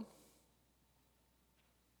the Lord?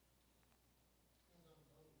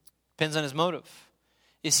 Depends on his motive.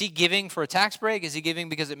 Is he giving for a tax break? Is he giving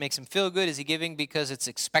because it makes him feel good? Is he giving because it's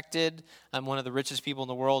expected? I'm one of the richest people in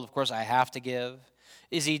the world. Of course, I have to give.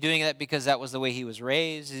 Is he doing that because that was the way he was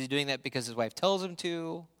raised? Is he doing that because his wife tells him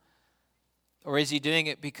to? Or is he doing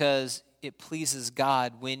it because it pleases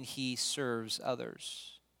God when he serves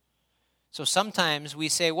others? So sometimes we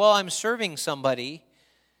say, well, I'm serving somebody,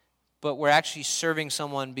 but we're actually serving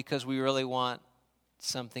someone because we really want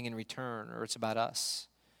something in return, or it's about us.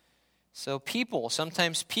 So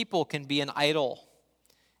sometimes people can be an idol.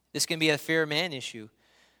 This can be a fear of man issue.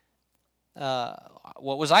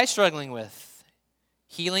 What was I struggling with?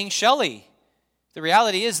 Healing Shelly. The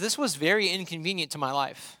reality is this was very inconvenient to my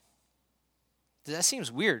life. That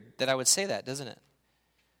seems weird that I would say that, doesn't it?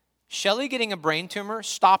 Shelly getting a brain tumor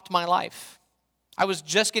stopped my life. I was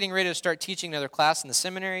just getting ready to start teaching another class in the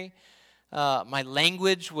seminary. My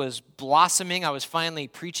language was blossoming. I was finally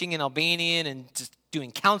preaching in Albanian and just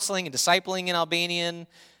doing counseling and discipling in Albanian.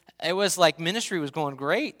 It was like ministry was going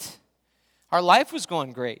great. Our life was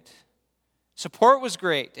going great. Support was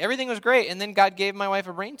great. Everything was great. And then God gave my wife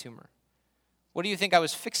a brain tumor. What do you think I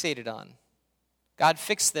was fixated on? God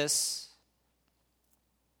fixed this.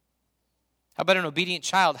 How about an obedient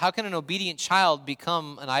child? How can an obedient child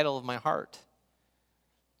become an idol of my heart?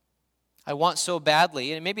 I want so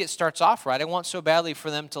badly, and maybe it starts off right, I want so badly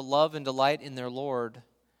for them to love and delight in their Lord.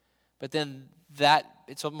 But then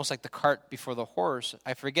it's almost like the cart before the horse.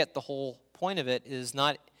 I forget the whole point of it is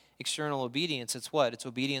not external obedience. It's what? It's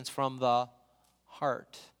obedience from the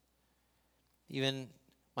heart. Even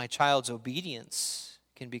my child's obedience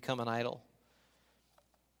can become an idol.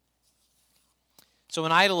 So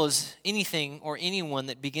an idol is anything or anyone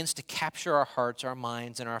that begins to capture our hearts, our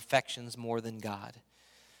minds, and our affections more than God.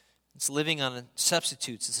 It's living on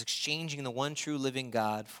substitutes. It's exchanging the one true living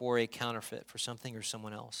God for a counterfeit, for something or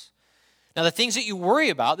someone else. Now, the things that you worry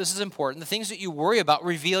about, this is important, the things that you worry about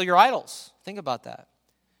reveal your idols. Think about that.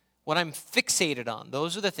 What I'm fixated on,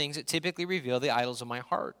 those are the things that typically reveal the idols of my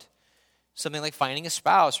heart. Something like finding a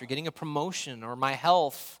spouse or getting a promotion or my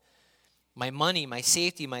health, my money, my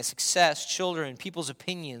safety, my success, children, people's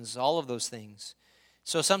opinions, all of those things.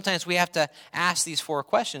 So sometimes we have to ask these 4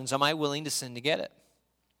 questions. Am I willing to sin to get it?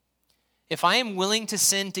 If I am willing to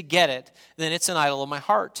sin to get it, then it's an idol of my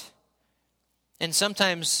heart. And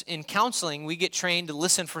sometimes in counseling, we get trained to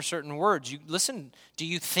listen for certain words. You listen, do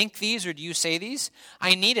you think these or do you say these?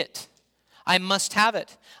 I need it. I must have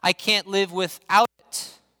it. I can't live without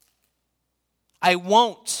it. I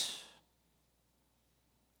won't.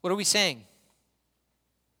 What are we saying?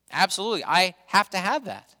 Absolutely, I have to have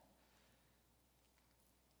that.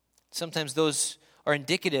 Sometimes those are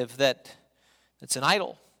indicative that it's an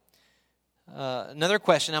idol. Another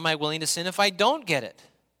question, am I willing to sin if I don't get it?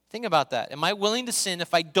 Think about that. Am I willing to sin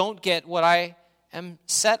if I don't get what I am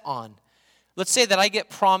set on? Let's say that I get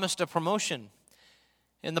promised a promotion,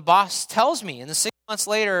 and the boss tells me, and then 6 months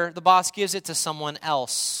later, the boss gives it to someone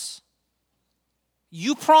else.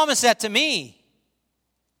 You promised that to me.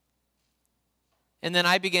 and then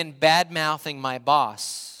I begin bad-mouthing my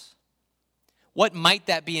boss, what might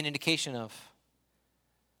that be an indication of?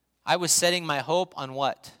 I was setting my hope on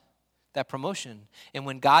what? That promotion. And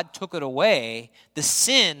when God took it away, the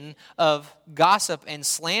sin of gossip and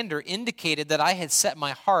slander indicated that I had set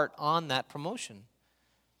my heart on that promotion.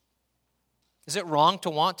 Is it wrong to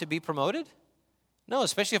want to be promoted? No,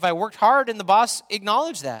 especially if I worked hard and the boss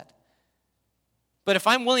acknowledged that. But if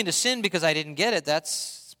I'm willing to sin because I didn't get it,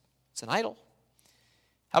 it's an idol.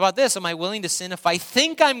 How about this? Am I willing to sin if I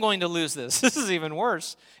think I'm going to lose this? This is even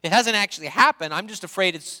worse. It hasn't actually happened. I'm just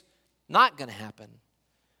afraid it's not going to happen.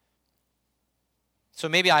 So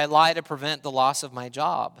maybe I lie to prevent the loss of my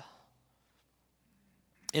job.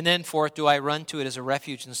 And then fourth, do I run to it as a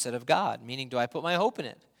refuge instead of God? Meaning, do I put my hope in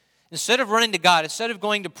it? Instead of running to God, instead of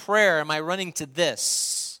going to prayer, am I running to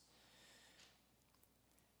this?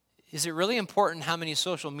 Is it really important how many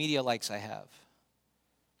social media likes I have?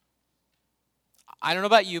 I don't know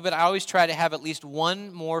about you, but I always try to have at least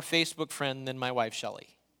one more Facebook friend than my wife,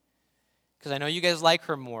 Shelley. Because I know you guys like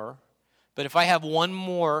her more. But if I have one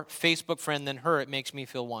more Facebook friend than her, it makes me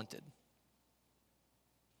feel wanted.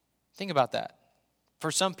 Think about that.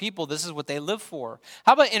 For some people, this is what they live for.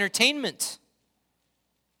 How about entertainment?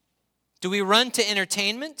 Do we run to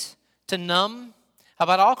entertainment to numb? How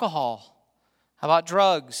about alcohol? How about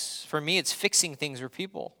drugs? For me, it's fixing things or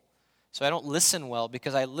people. So I don't listen well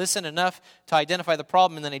because I listen enough to identify the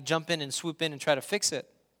problem and then I jump in and swoop in and try to fix it.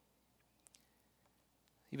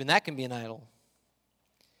 Even that can be an idol.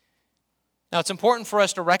 Now, it's important for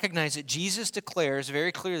us to recognize that Jesus declares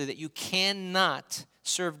very clearly that you cannot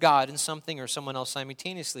serve God and something or someone else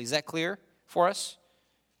simultaneously. Is that clear for us?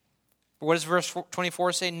 What does verse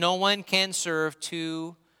 24 say? No one can serve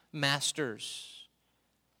two masters.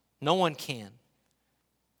 No one can.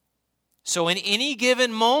 So in any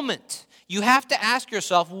given moment, you have to ask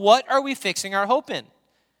yourself, what are we fixing our hope in?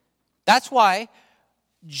 That's why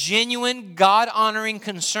genuine God-honoring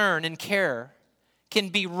concern and care can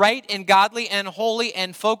be right and godly and holy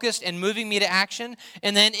and focused and moving me to action.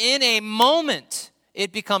 And then in a moment,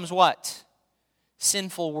 it becomes what?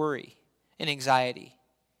 Sinful worry and anxiety.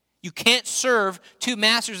 You can't serve two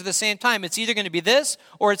masters at the same time. It's either going to be this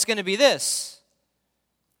or it's going to be this.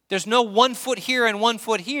 There's no 1 foot here and 1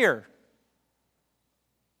 foot here.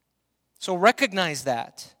 So recognize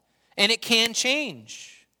that. And it can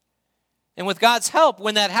change. And with God's help,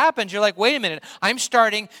 when that happens, you're like, wait a minute, I'm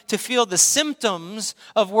starting to feel the symptoms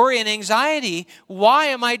of worry and anxiety. Why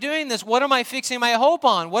am I doing this? What am I fixing my hope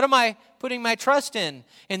on? What am I putting my trust in?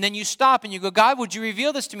 And then you stop and you go, God, would you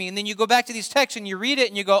reveal this to me? And then you go back to these texts and you read it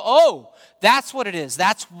and you go, oh, that's what it is.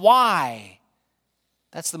 That's why.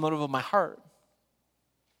 That's the motive of my heart.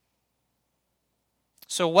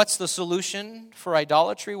 So what's the solution for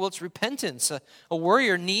idolatry? Well, it's repentance. A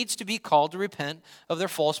warrior needs to be called to repent of their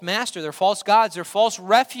false master, their false gods, their false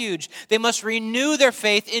refuge. They must renew their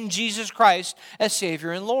faith in Jesus Christ as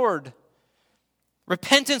Savior and Lord.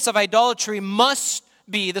 Repentance of idolatry must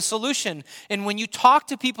be the solution. And when you talk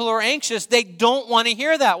to people who are anxious, they don't want to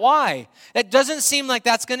hear that. Why? That doesn't seem like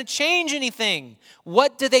that's going to change anything.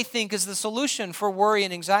 What do they think is the solution for worry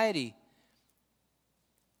and anxiety?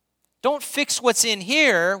 Don't fix what's in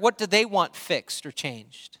here. What do they want fixed or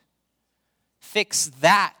changed? Fix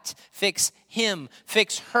that. Fix him.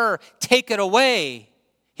 Fix her. Take it away.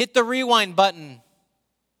 Hit the rewind button.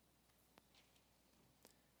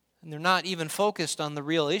 And they're not even focused on the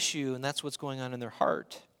real issue, and that's what's going on in their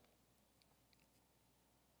heart.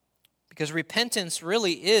 Because repentance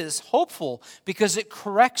really is hopeful because it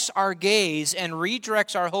corrects our gaze and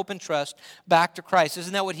redirects our hope and trust back to Christ.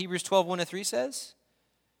 Isn't that what Hebrews 12, 1-3 says?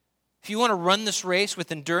 If you want to run this race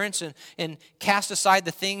with endurance and cast aside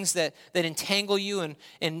the things that entangle you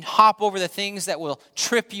and hop over the things that will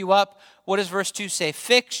trip you up, what does verse 2 say?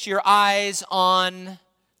 Fix your eyes on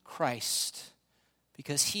Christ,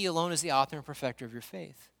 because he alone is the author and perfecter of your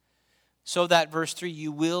faith. So that, verse 3,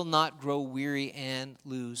 you will not grow weary and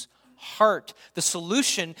lose heart. The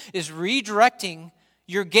solution is redirecting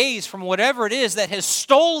your gaze from whatever it is that has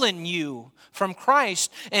stolen you from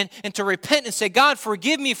Christ and to repent and say, God,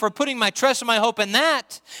 forgive me for putting my trust and my hope in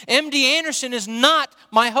that. MD Anderson is not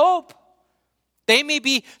my hope. They may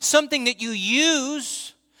be something that you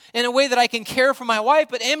use in a way that I can care for my wife,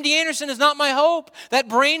 but MD Anderson is not my hope. That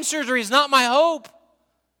brain surgery is not my hope.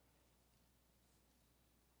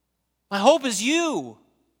 My hope is you.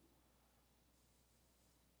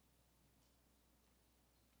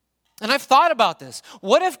 And I've thought about this.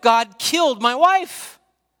 What if God killed my wife?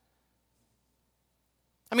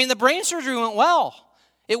 I mean, the brain surgery went well.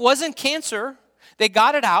 It wasn't cancer. They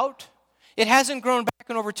got it out. It hasn't grown back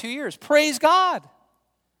in over 2 years. Praise God.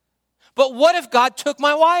 But what if God took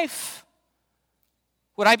my wife?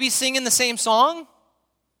 Would I be singing the same song?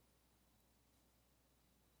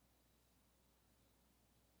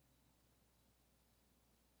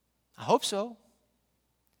 I hope so.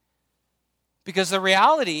 Because the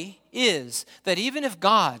reality is that even if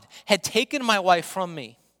God had taken my wife from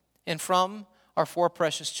me and from our 4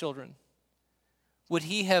 precious children, would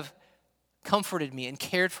he have comforted me and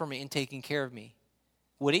cared for me and taken care of me?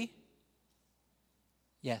 Would he?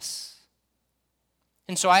 Yes.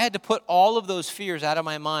 And so I had to put all of those fears out of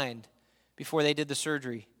my mind before they did the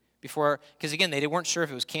surgery. Because again, they weren't sure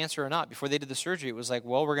if it was cancer or not. Before they did the surgery, it was like,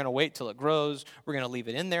 well, we're going to wait till it grows. We're going to leave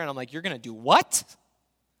it in there. And I'm like, you're going to do what?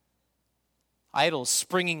 Idols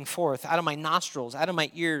springing forth out of my nostrils, out of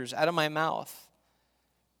my ears, out of my mouth.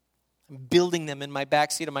 I'm building them in my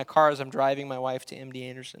backseat of my car as I'm driving my wife to MD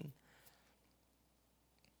Anderson.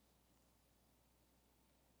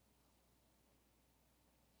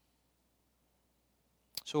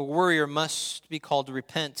 So a worrier must be called to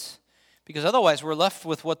repent, because otherwise we're left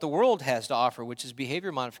with what the world has to offer, which is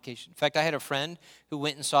behavior modification. In fact, I had a friend who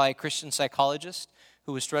went and saw a Christian psychologist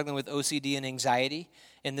who was struggling with OCD and anxiety.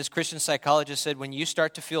 And this Christian psychologist said, when you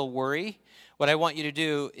start to feel worry, what I want you to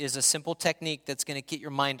do is a simple technique that's going to get your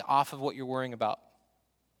mind off of what you're worrying about.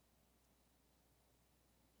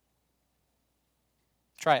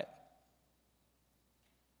 Try it.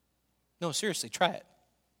 No, seriously, try it.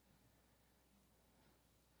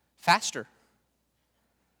 Faster.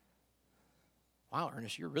 Wow,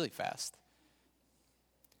 Ernest, you're really fast.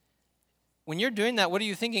 When you're doing that, what are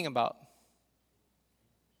you thinking about?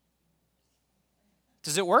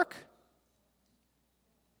 Does it work?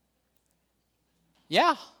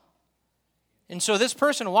 Yeah. And so this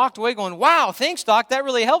person walked away going, wow, thanks, doc, that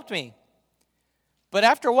really helped me. But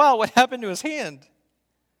after a while, what happened to his hand?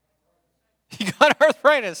 He got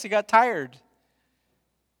arthritis. He got tired.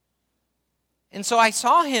 And so I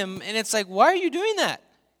saw him, and it's like, why are you doing that?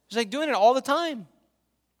 He's like, doing it all the time.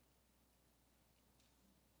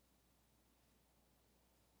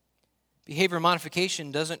 Behavior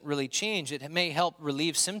modification doesn't really change. It may help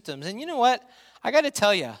relieve symptoms. And you know what? I got to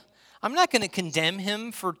tell you, I'm not going to condemn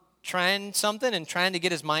him for trying something and trying to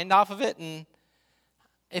get his mind off of it. And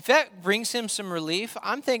if that brings him some relief,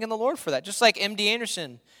 I'm thanking the Lord for that. Just like MD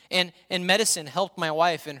Anderson and medicine helped my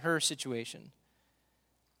wife in her situation.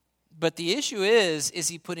 But the issue is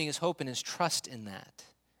he putting his hope and his trust in that?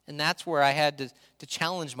 And that's where I had to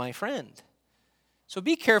challenge my friend. So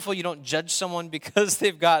be careful you don't judge someone because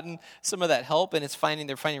they've gotten some of that help and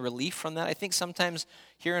they're finding relief from that. I think sometimes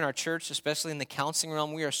here in our church, especially in the counseling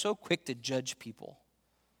realm, we are so quick to judge people.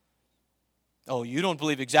 Oh, you don't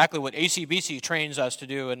believe exactly what ACBC trains us to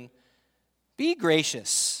do. And be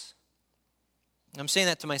gracious. I'm saying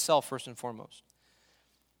that to myself first and foremost.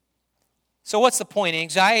 So what's the point?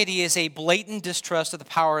 Anxiety is a blatant distrust of the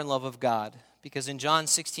power and love of God. Because in John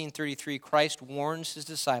 16:33, Christ warns his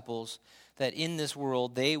disciples that in this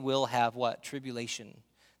world they will have what? Tribulation.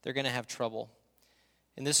 They're going to have trouble.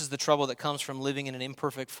 And this is the trouble that comes from living in an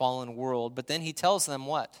imperfect, fallen world. But then he tells them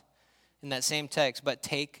what? In that same text, but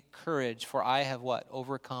take courage, for I have what?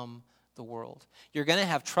 Overcome the world. You're going to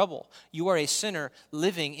have trouble. You are a sinner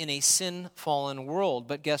living in a sin-fallen world.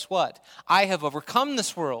 But guess what? I have overcome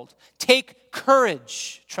this world. Take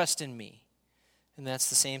courage. Trust in me. And that's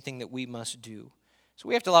the same thing that we must do. So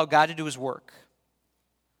we have to allow God to do his work.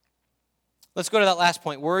 Let's go to that last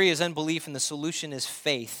point. Worry is unbelief and the solution is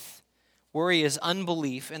faith. Worry is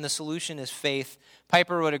unbelief and the solution is faith.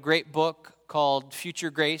 Piper wrote a great book called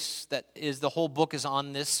Future Grace. The whole book is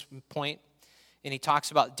on this point. And he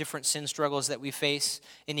talks about different sin struggles that we face.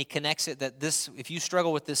 And he connects it that if you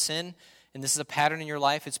struggle with this sin, and this is a pattern in your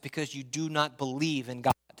life, it's because you do not believe in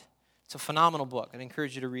God. It's a phenomenal book. I'd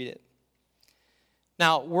encourage you to read it.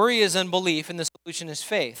 Now, worry is unbelief, and the solution is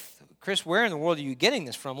faith. Chris, where in the world are you getting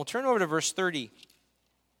this from? Well, turn over to verse 30.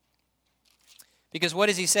 Because what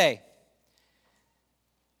does he say?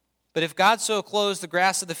 But if God so clothes the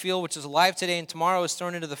grass of the field, which is alive today and tomorrow is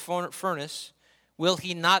thrown into the furnace, will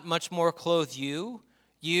he not much more clothe you,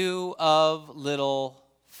 you of little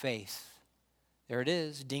faith? There it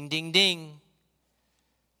is. Ding, ding, ding.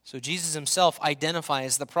 So Jesus himself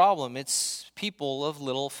identifies the problem. It's people of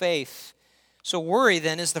little faith. So worry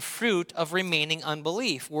then is the fruit of remaining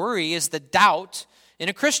unbelief. Worry is the doubt in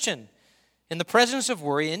a Christian. And the presence of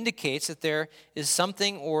worry indicates that there is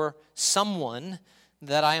something or someone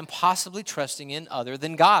that I am possibly trusting in other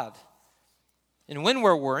than God. And when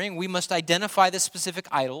we're worrying, we must identify the specific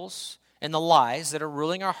idols and the lies that are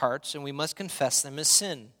ruling our hearts, and we must confess them as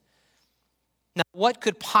sin. Now, what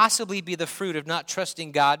could possibly be the fruit of not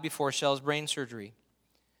trusting God before Shell's brain surgery?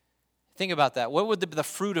 Think about that. What would the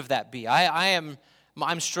fruit of that be? I'm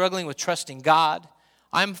struggling with trusting God.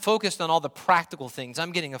 I'm focused on all the practical things.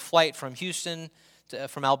 I'm getting a flight from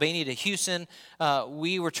from Albania to Houston.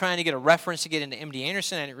 We were trying to get a reference to get into MD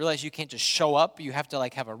Anderson. I didn't realize you can't just show up. You have to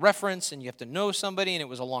have a reference, and you have to know somebody, and it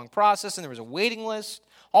was a long process, and there was a waiting list.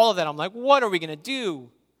 All of that, I'm like, what are we going to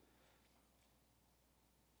do?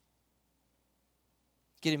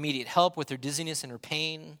 Get immediate help with her dizziness and her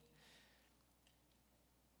pain.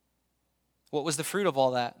 What was the fruit of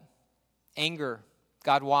all that? Anger.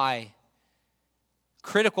 God, why?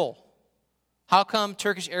 Critical. How come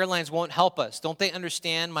Turkish Airlines won't help us? Don't they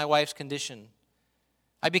understand my wife's condition?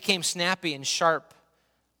 I became snappy and sharp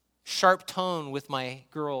tone with my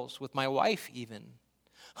girls, with my wife even.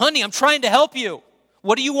 Honey, I'm trying to help you.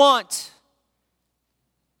 What do you want?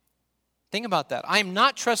 Think about that. I am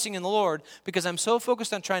not trusting in the Lord because I'm so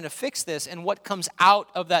focused on trying to fix this, and what comes out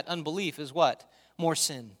of that unbelief is what? More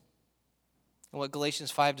sin. And what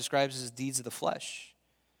Galatians 5 describes as deeds of the flesh.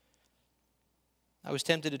 I was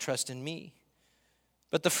tempted to trust in me.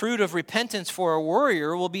 But the fruit of repentance for a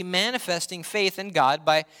warrior will be manifesting faith in God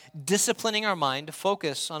by disciplining our mind to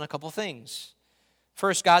focus on a couple things.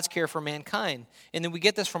 First, God's care for mankind. And then we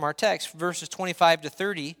get this from our text, verses 25 to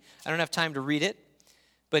 30. I don't have time to read it,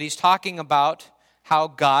 but he's talking about how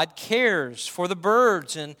God cares for the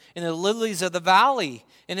birds and the lilies of the valley.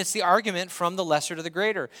 And it's the argument from the lesser to the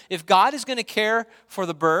greater. If God is going to care for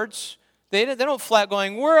the birds, they don't fly out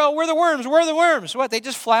going, where are the worms? Where are the worms? What? They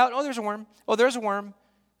just fly out, oh, there's a worm. Oh, there's a worm.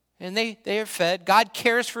 And they are fed. God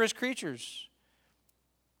cares for his creatures.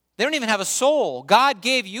 They don't even have a soul. God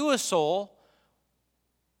gave you a soul.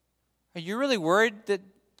 Are you really worried that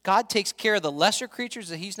God takes care of the lesser creatures,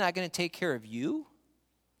 that he's not going to take care of you?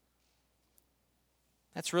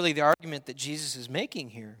 That's really the argument that Jesus is making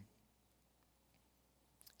here.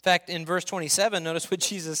 In fact, in verse 27, notice what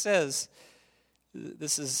Jesus says.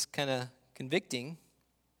 This is kind of convicting.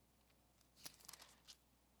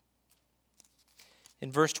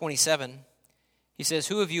 In verse 27, he says,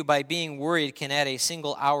 who of you by being worried can add a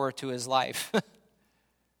single hour to his life?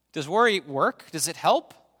 Does worry work? Does it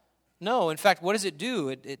help? No. In fact, what does it do?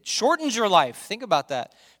 It shortens your life. Think about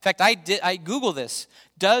that. In fact, I Googled this.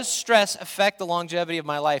 Does stress affect the longevity of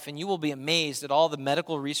my life? And you will be amazed at all the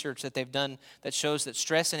medical research that they've done that shows that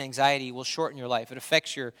stress and anxiety will shorten your life. It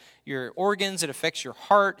affects your organs. It affects your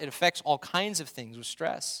heart. It affects all kinds of things with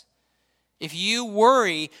stress. If you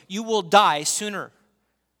worry, you will die sooner.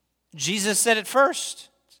 Jesus said it first.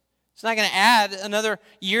 It's not going to add another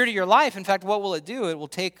year to your life. In fact, what will it do? It will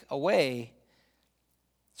take away.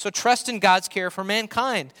 So trust in God's care for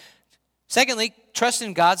mankind. Secondly, trust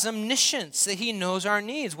in God's omniscience, that he knows our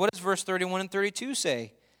needs. What does verse 31 and 32 say?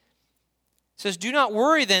 It says, do not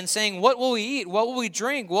worry then, saying, what will we eat? What will we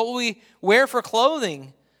drink? What will we wear for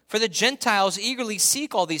clothing? For the Gentiles eagerly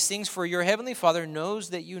seek all these things, for your heavenly Father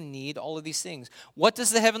knows that you need all of these things. What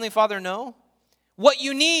does the heavenly Father know? What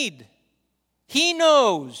you need. He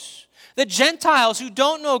knows. The Gentiles who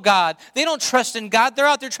don't know God, they don't trust in God. They're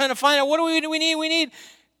out there trying to find out, what do we need? We need.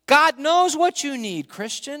 God knows what you need,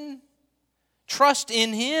 Christian. Trust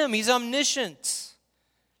in him. He's omniscient.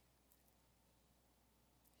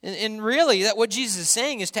 And really, that what Jesus is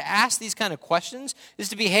saying is to ask these kind of questions is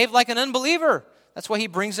to behave like an unbeliever. That's why he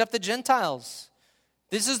brings up the Gentiles.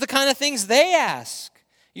 This is the kind of things they ask.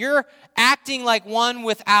 You're acting like one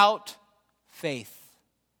without faith.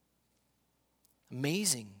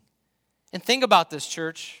 Amazing. And think about this,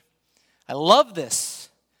 church. I love this.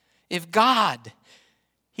 If God,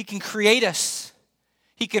 he can create us.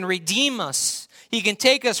 He can redeem us. He can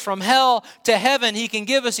take us from hell to heaven. He can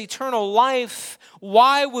give us eternal life.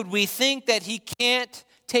 Why would we think that he can't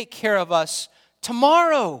take care of us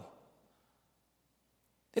tomorrow?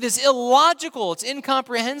 It is illogical. It's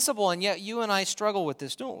incomprehensible. And yet you and I struggle with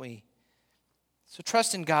this, don't we? So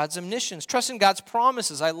trust in God's omniscience. Trust in God's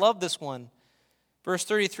promises. I love this one. Verse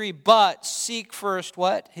 33, but seek first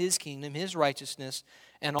what? His kingdom, his righteousness,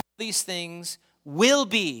 and all these things will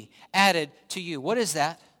be added to you. What is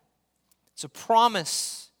that? It's a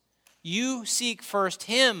promise. You seek first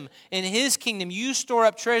him and his kingdom. You store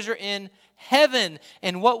up treasure in heaven.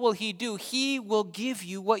 And what will he do? He will give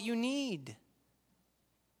you what you need.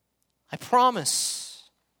 I promise.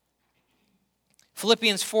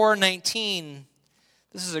 Philippians 4:19.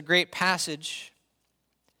 This is a great passage.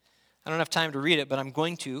 I don't have time to read it, but I'm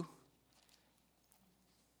going to.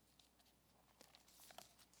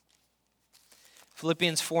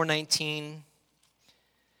 Philippians 4:19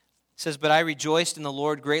 says, but I rejoiced in the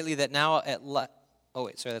Lord greatly that now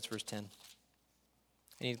that's verse 10.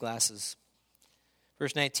 I need glasses.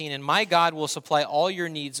 Verse 19, and my God will supply all your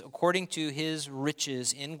needs according to his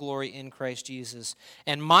riches in glory in Christ Jesus.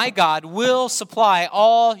 And my God will supply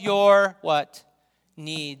all your, what?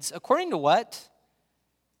 Needs. According to what?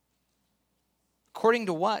 According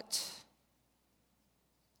to what?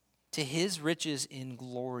 To his riches in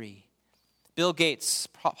glory. Bill Gates,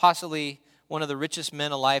 possibly one of the richest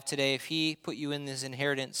men alive today, if he put you in this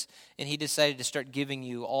inheritance and he decided to start giving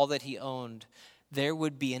you all that he owned, there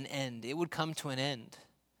would be an end. It would come to an end.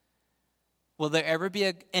 Will there ever be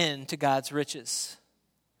an end to God's riches?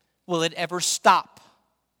 Will it ever stop?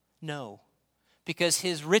 No. Because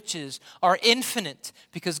his riches are infinite,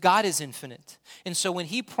 because God is infinite. And so when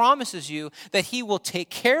he promises you that he will take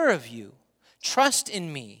care of you, trust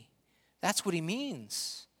in me, that's what he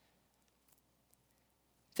means.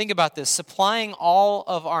 Think about this. Supplying all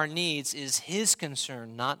of our needs is his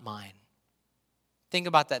concern, not mine. Think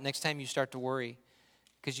about that next time you start to worry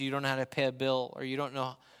because you don't know how to pay a bill, or you don't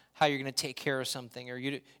know how you're going to take care of something, or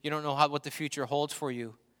you don't know what the future holds for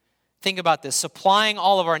you. Think about this. Supplying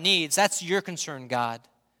all of our needs, that's your concern, God,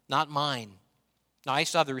 not mine. Now, I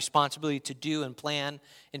still have the responsibility to do and plan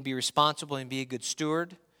and be responsible and be a good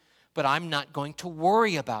steward, but I'm not going to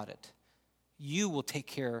worry about it. You will take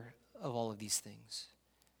care of all of these things.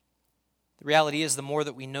 The reality is, the more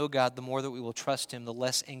that we know God, the more that we will trust him, the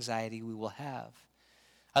less anxiety we will have.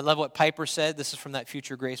 I love what Piper said. This is from that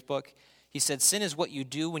Future Grace book. He said, sin is what you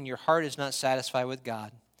do when your heart is not satisfied with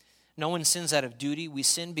God. No one sins out of duty. We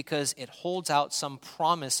sin because it holds out some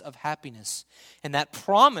promise of happiness. And that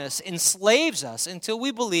promise enslaves us until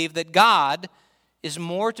we believe that God is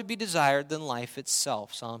more to be desired than life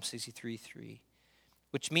itself. Psalm 63:3.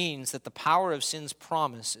 Which means that the power of sin's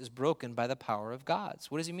promise is broken by the power of God's.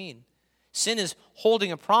 What does he mean? Sin is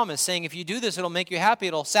holding a promise, saying if you do this, it'll make you happy,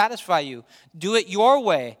 it'll satisfy you. Do it your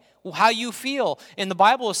way, how you feel. And the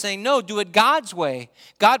Bible is saying, no, do it God's way.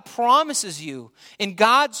 God promises you. And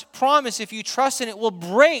God's promise, if you trust in it, will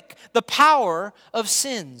break the power of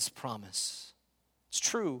sin's promise. It's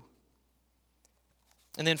true.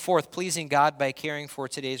 And then fourth, pleasing God by caring for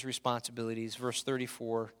today's responsibilities. Verse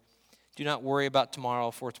 34, do not worry about tomorrow,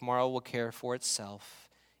 for tomorrow will care for itself.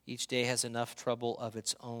 Each day has enough trouble of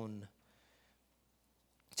its own.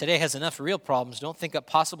 Today has enough real problems. Don't think up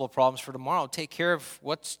possible problems for tomorrow. Take care of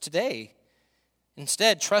what's today.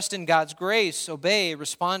 Instead, trust in God's grace, obey,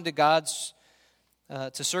 respond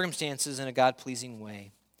to circumstances in a God-pleasing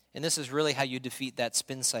way. And this is really how you defeat that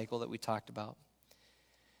spin cycle that we talked about.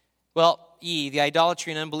 Well, E, the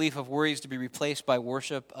idolatry and unbelief of worry is to be replaced by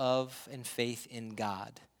worship of and faith in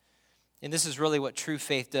God. And this is really what true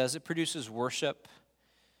faith does. It produces worship.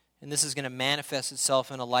 And this is going to manifest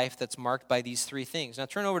itself in a life that's marked by these three things. Now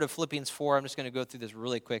turn over to Philippians 4. I'm just going to go through this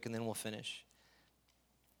really quick and then we'll finish.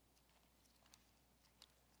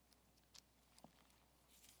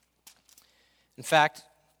 In fact,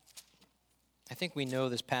 I think we know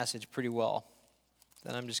this passage pretty well.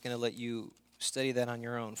 Then I'm just going to let you study that on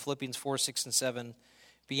your own. Philippians 4, 6, and 7.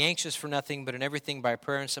 Be anxious for nothing, but in everything by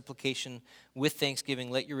prayer and supplication with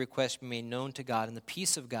thanksgiving, let your requests be made known to God, and the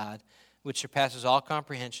peace of God, which surpasses all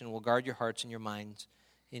comprehension, will guard your hearts and your minds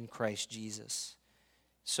in Christ Jesus.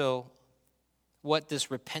 So what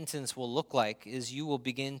this repentance will look like is you will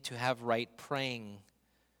begin to have right praying.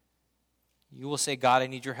 You will say, God, I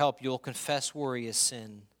need your help. You'll confess worry as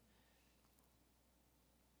sin.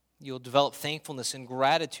 You'll develop thankfulness and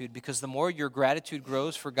gratitude, because the more your gratitude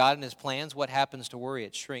grows for God and his plans, what happens to worry?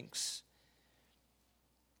 It shrinks.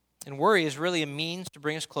 And worry is really a means to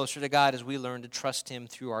bring us closer to God as we learn to trust him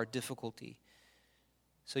through our difficulty.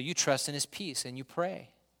 So you trust in his peace and you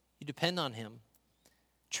pray. You depend on him.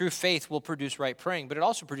 True faith will produce right praying, but it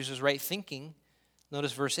also produces right thinking.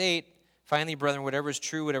 Notice verse 8. Finally, brethren, whatever is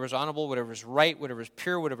true, whatever is honorable, whatever is right, whatever is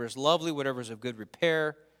pure, whatever is lovely, whatever is of good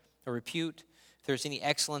repair or repute, if there's any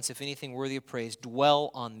excellence, if anything worthy of praise,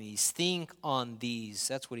 dwell on these. Think on these.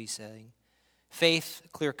 That's what he's saying. Faith,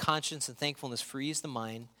 clear conscience, and thankfulness frees the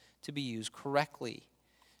mind to be used correctly.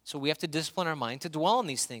 So we have to discipline our mind to dwell on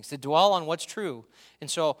these things, to dwell on what's true. And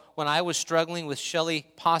so when I was struggling with Shelley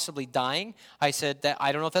possibly dying, I said that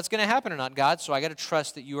I don't know if that's going to happen or not, God, so I got to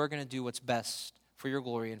trust that you are going to do what's best for your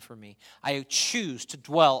glory and for me. I choose to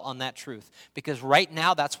dwell on that truth because right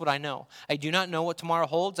now that's what I know. I do not know what tomorrow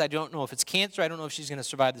holds. I don't know if it's cancer. I don't know if she's going to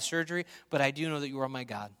survive the surgery, but I do know that you are my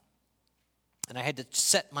God. And I had to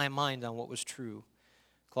set my mind on what was true.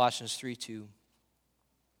 Colossians 3:2.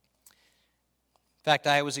 In fact,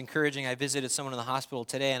 I visited someone in the hospital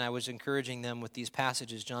today, and I was encouraging them with these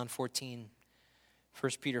passages, John 14,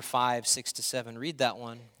 1 Peter 5, 6-7. Read that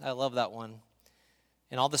one. I love that one.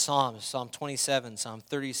 And all the Psalms, Psalm 27, Psalm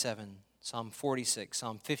 37, Psalm 46,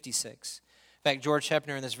 Psalm 56. In fact, George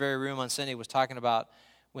Hepner in this very room on Sunday was talking about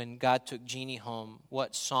when God took Jeannie home,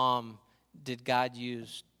 what psalm did God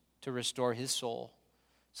use to restore his soul?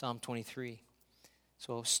 Psalm 23.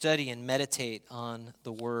 So study and meditate on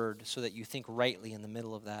the word so that you think rightly in the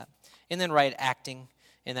middle of that. And then right acting,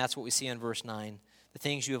 and that's what we see in verse 9. The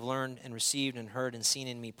things you have learned and received and heard and seen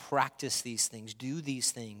in me, practice these things, do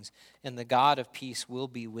these things, and the God of peace will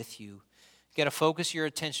be with you. You got to focus your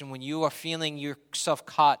attention when you are feeling yourself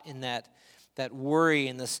caught in that worry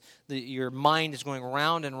and your mind is going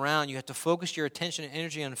round and round. You have to focus your attention and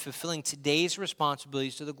energy on fulfilling today's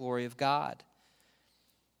responsibilities to the glory of God.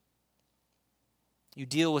 You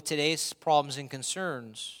deal with today's problems and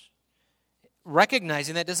concerns.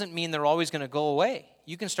 Recognizing that doesn't mean they're always going to go away.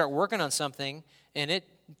 You can start working on something and it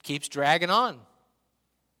keeps dragging on.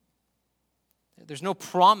 There's no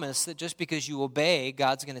promise that just because you obey,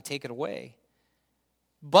 God's going to take it away.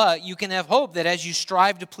 But you can have hope that as you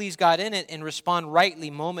strive to please God in it and respond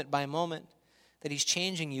rightly moment by moment, that he's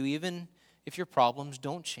changing you even if your problems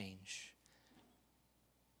don't change.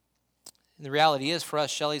 And the reality is for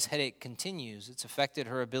us, Shelley's headache continues. It's affected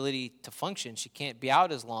her ability to function. She can't be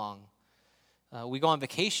out as long. We go on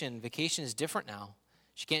vacation. Vacation is different now.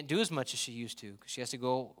 She can't do as much as she used to because she has to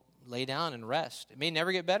go lay down and rest. It may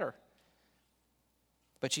never get better.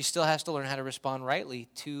 But she still has to learn how to respond rightly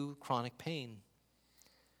to chronic pain.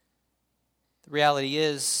 The reality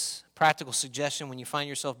is, practical suggestion when you find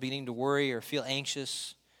yourself beginning to worry or feel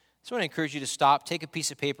anxious, I just want to encourage you to stop, take a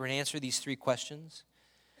piece of paper and answer these 3 questions.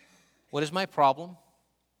 What is my problem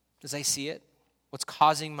as I see it? What's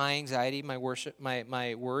causing my anxiety, my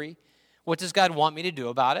worry? What does God want me to do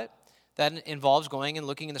about it? That involves going and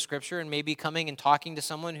looking in the Scripture and maybe coming and talking to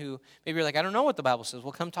someone who maybe you're like, I don't know what the Bible says.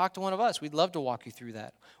 Well, come talk to one of us. We'd love to walk you through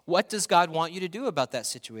that. What does God want you to do about that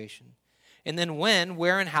situation? And then when,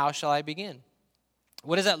 where, and how shall I begin?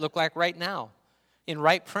 What does that look like right now? In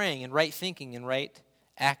right praying, in right thinking, in right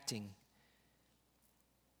acting.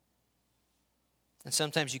 And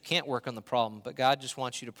sometimes you can't work on the problem, but God just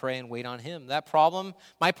wants you to pray and wait on him. That problem,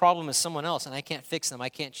 my problem is someone else, and I can't fix them. I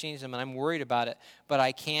can't change them, and I'm worried about it. But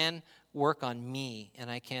I can work on me, and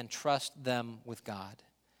I can trust them with God.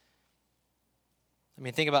 I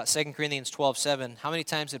mean, think about 2 Corinthians 12:7. How many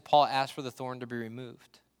times did Paul ask for the thorn to be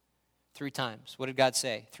removed? 3 times. What did God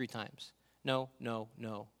say? 3 times. No, no,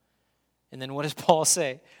 no. And then what does Paul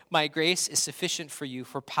say? My grace is sufficient for you,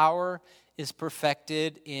 for power is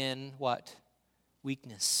perfected in what?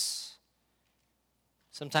 Weakness.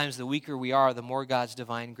 Sometimes the weaker we are, the more God's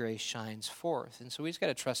divine grace shines forth. And so we just got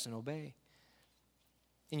to trust and obey.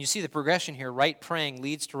 And you see the progression here. Right praying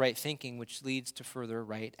leads to right thinking, which leads to further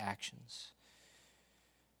right actions.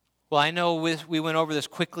 Well, I know we went over this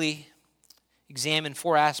quickly, examined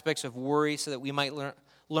 4 aspects of worry so that we might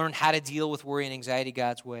learn how to deal with worry and anxiety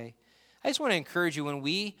God's way. I just want to encourage you, when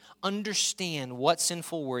we understand what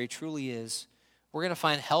sinful worry truly is, we're going to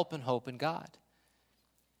find help and hope in God.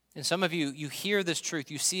 And some of you hear this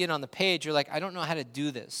truth, you see it on the page, you're like, I don't know how to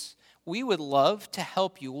do this. We would love to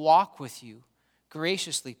help you, walk with you,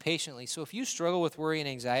 graciously, patiently. So if you struggle with worry and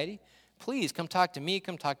anxiety, please come talk to me,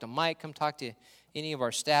 come talk to Mike, come talk to any of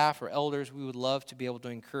our staff or elders. We would love to be able to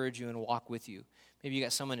encourage you and walk with you. Maybe you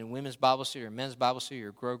got someone in women's Bible study or men's Bible study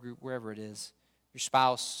or grow group, wherever it is, your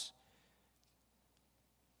spouse.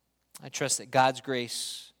 I trust that God's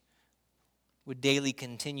grace would daily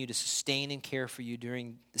continue to sustain and care for you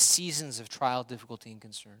during the seasons of trial, difficulty, and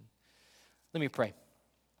concern. Let me pray.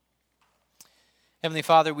 Heavenly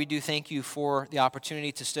Father, we do thank you for the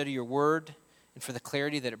opportunity to study your word and for the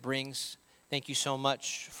clarity that it brings. Thank you so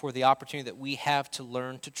much for the opportunity that we have to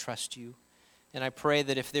learn to trust you. And I pray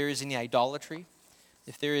that if there is any idolatry,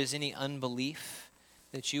 if there is any unbelief,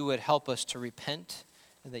 that you would help us to repent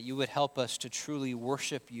and that you would help us to truly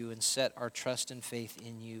worship you and set our trust and faith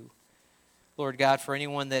in you. Lord God, for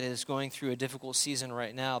anyone that is going through a difficult season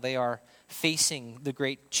right now, they are facing the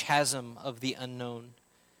great chasm of the unknown.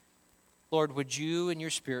 Lord, would you and your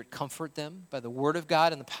Spirit comfort them by the word of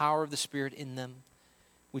God and the power of the Spirit in them?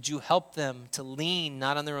 Would you help them to lean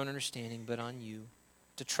not on their own understanding, but on you,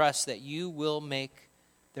 to trust that you will make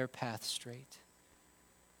their path straight?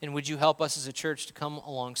 And would you help us as a church to come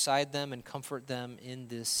alongside them and comfort them in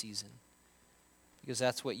this season? Because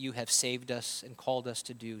that's what you have saved us and called us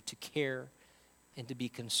to do, to care and to be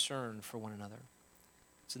concerned for one another.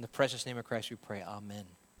 It's in the precious name of Christ we pray. Amen.